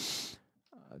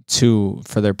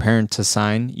for their parent to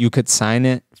sign. You could sign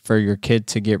it for your kid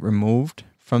to get removed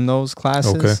from those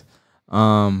classes.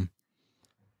 Okay.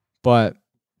 But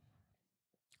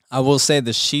I will say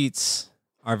the sheets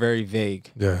are very vague.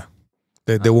 Yeah.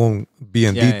 They won't be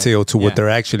in detail to what they're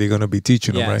actually going to be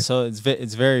teaching them, right? So it's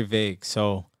very vague.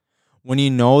 So when you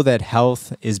know that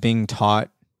health is being taught,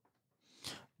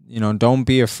 don't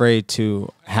be afraid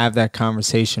to have that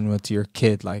conversation with your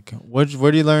kid. Like, what did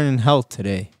you learn in health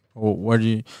today? Or what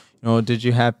did did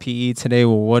you have PE today?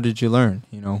 Well, what did you learn?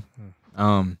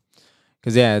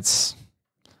 Because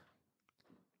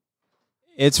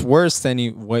it's worse than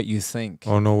what you think.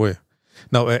 Oh, no way.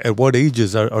 Now, at what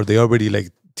ages are they already like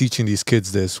teaching these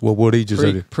kids this? What ages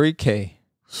are they? Pre-K.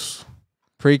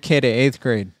 Pre-K to 8th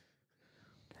grade.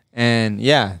 And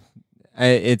yeah,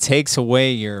 it takes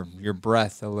away your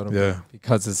breath a little bit,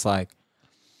 because it's like,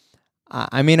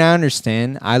 I mean, I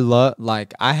understand. I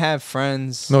have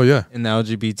friends in the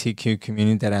LGBTQ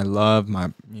community that I love.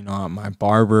 My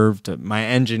barber, my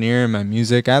engineer, and my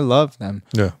music. I love them.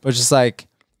 Yeah. But just like,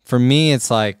 for me, it's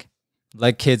like,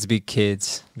 let kids be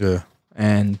kids. Yeah.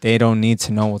 And they don't need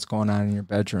to know what's going on in your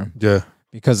bedroom. Yeah.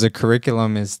 Because the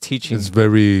curriculum is teaching.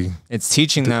 It's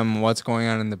teaching them what's going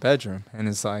on in the bedroom. And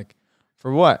it's like,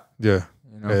 for what? Yeah.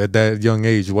 At that young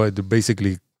age, what they're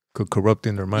basically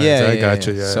corrupting their minds. I got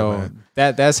you. Yeah. So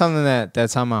that's something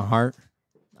that's on my heart.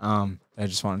 I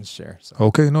just wanted to share. So.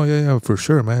 Okay. No. Yeah. For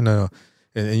sure, man.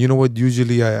 And you know what?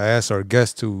 Usually, I ask our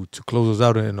guests to close us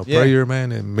out in a prayer,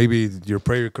 man. And maybe your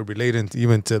prayer could relate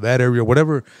even to that area,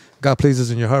 whatever God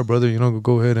places in your heart, brother.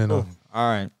 Go ahead and. All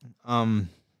right.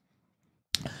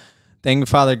 Thank you,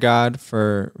 Father God,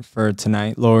 for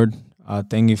tonight, Lord.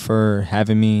 Thank you for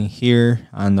having me here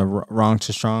on the Wrong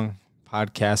to Strong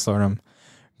podcast, Lord. I'm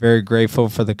very grateful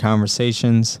for the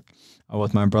conversations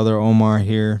with my brother Omar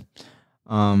here.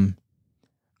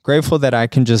 Grateful that I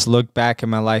can just look back in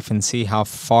my life and see how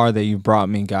far that you brought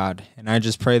me, God. And I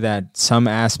just pray that some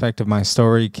aspect of my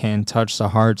story can touch the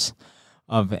hearts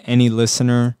of any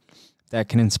listener, that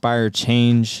can inspire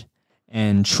change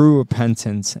and true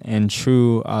repentance and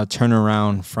true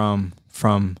turnaround from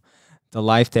the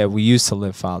life that we used to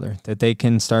live, Father. That they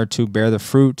can start to bear the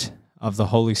fruit of the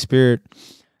Holy Spirit,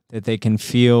 that they can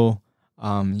feel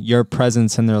your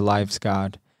presence in their lives,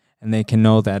 God, and they can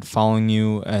know that following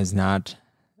you is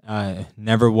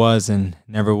never was and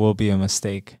never will be a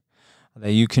mistake.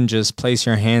 That you can just place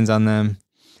your hands on them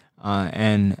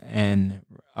and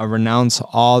renounce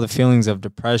all the feelings of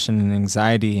depression and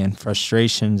anxiety and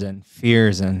frustrations and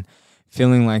fears and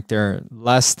feeling like they're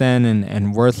less than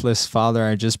and worthless. Father,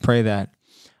 I just pray that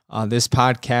this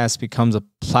podcast becomes a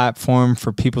platform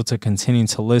for people to continue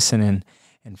to listen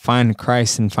and find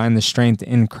Christ and find the strength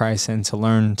in Christ, and to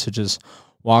learn to just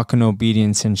walk in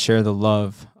obedience and share the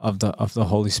love of the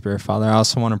Holy Spirit, Father. I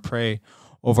also want to pray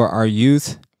over our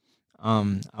youth.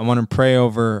 I want to pray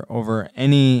over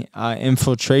any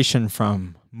infiltration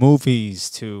from movies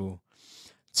to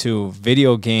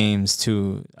video games,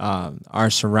 to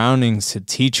our surroundings, to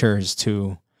teachers,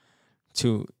 to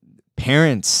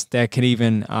parents that could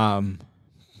even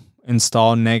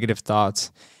install negative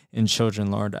thoughts in children,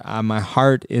 Lord. My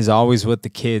heart is always with the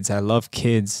kids. I love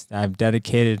kids. I've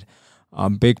dedicated a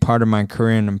big part of my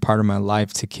career and part of my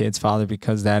life to kids, Father,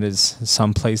 because that is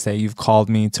some place that you've called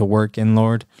me to work in,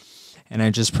 Lord. And I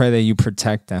just pray that you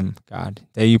protect them, God,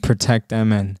 that you protect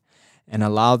them and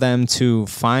allow them to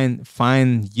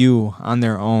find you on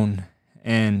their own,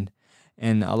 and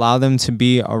allow them to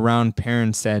be around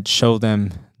parents that show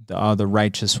them the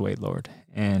righteous way, Lord.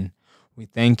 And we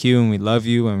thank you and we love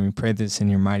you, and we pray this in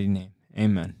your mighty name.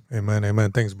 Amen. Amen.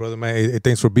 Amen. Thanks, brother, man. Hey,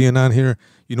 thanks for being on here.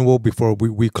 You know what? Before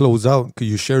we close out, could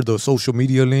you share the social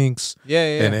media links?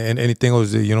 Yeah. And anything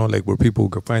else, like where people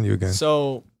can find you again?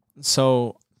 So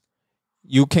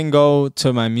you can go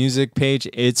to my music page.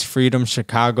 It's Freedom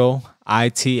Chicago.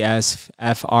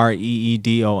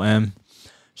 ITSFREEDOM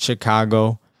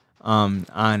Chicago. On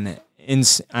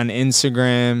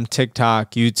Instagram,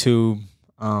 TikTok, YouTube,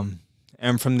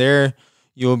 and from there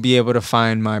you'll be able to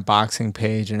find my boxing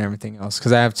page and everything else,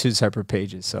 because I have 2 separate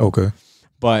pages. So okay,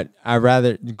 but I'd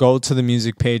rather go to the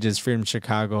music page, it's Freedom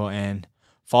Chicago, and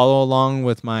follow along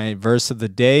with my verse of the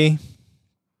day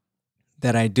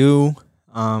that I do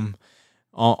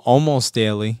almost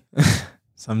daily.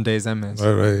 Some days I miss.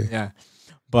 All right. Yeah.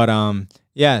 But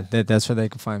that's where they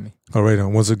can find me. All right.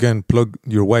 And once again, plug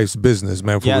your wife's business,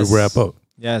 man, before we wrap up.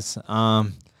 Yes.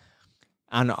 On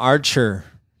Archer,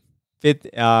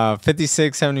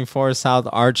 5674 South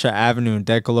Archer Avenue,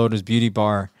 Decolotus Beauty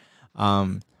Bar.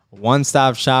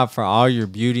 One-stop shop for all your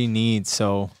beauty needs.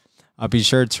 So be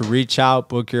sure to reach out,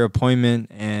 book your appointment,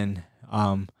 and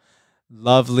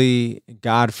lovely,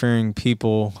 God-fearing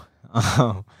people.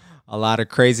 A lot of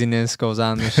craziness goes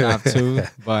on in the shop too,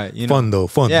 but fun though,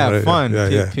 fun. Yeah, right? Fun.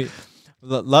 Yeah.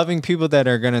 Loving people that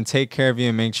are gonna take care of you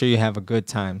and make sure you have a good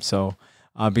time. So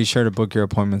be sure to book your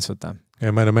appointments with them.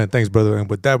 Yeah, man. Thanks, brother. And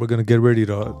with that, we're gonna get ready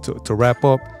to wrap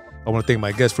up. I want to thank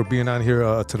my guests for being on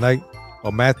here tonight.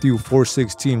 Matthew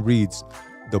 4:16 reads,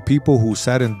 "The people who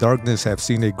sat in darkness have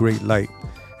seen a great light,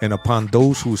 and upon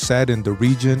those who sat in the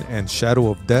region and shadow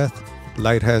of death,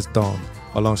 light has dawned."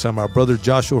 Alongside my brother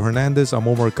Joshua Hernandez, I'm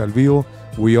Omar Calvillo.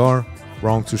 We are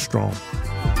Wrong to Strong.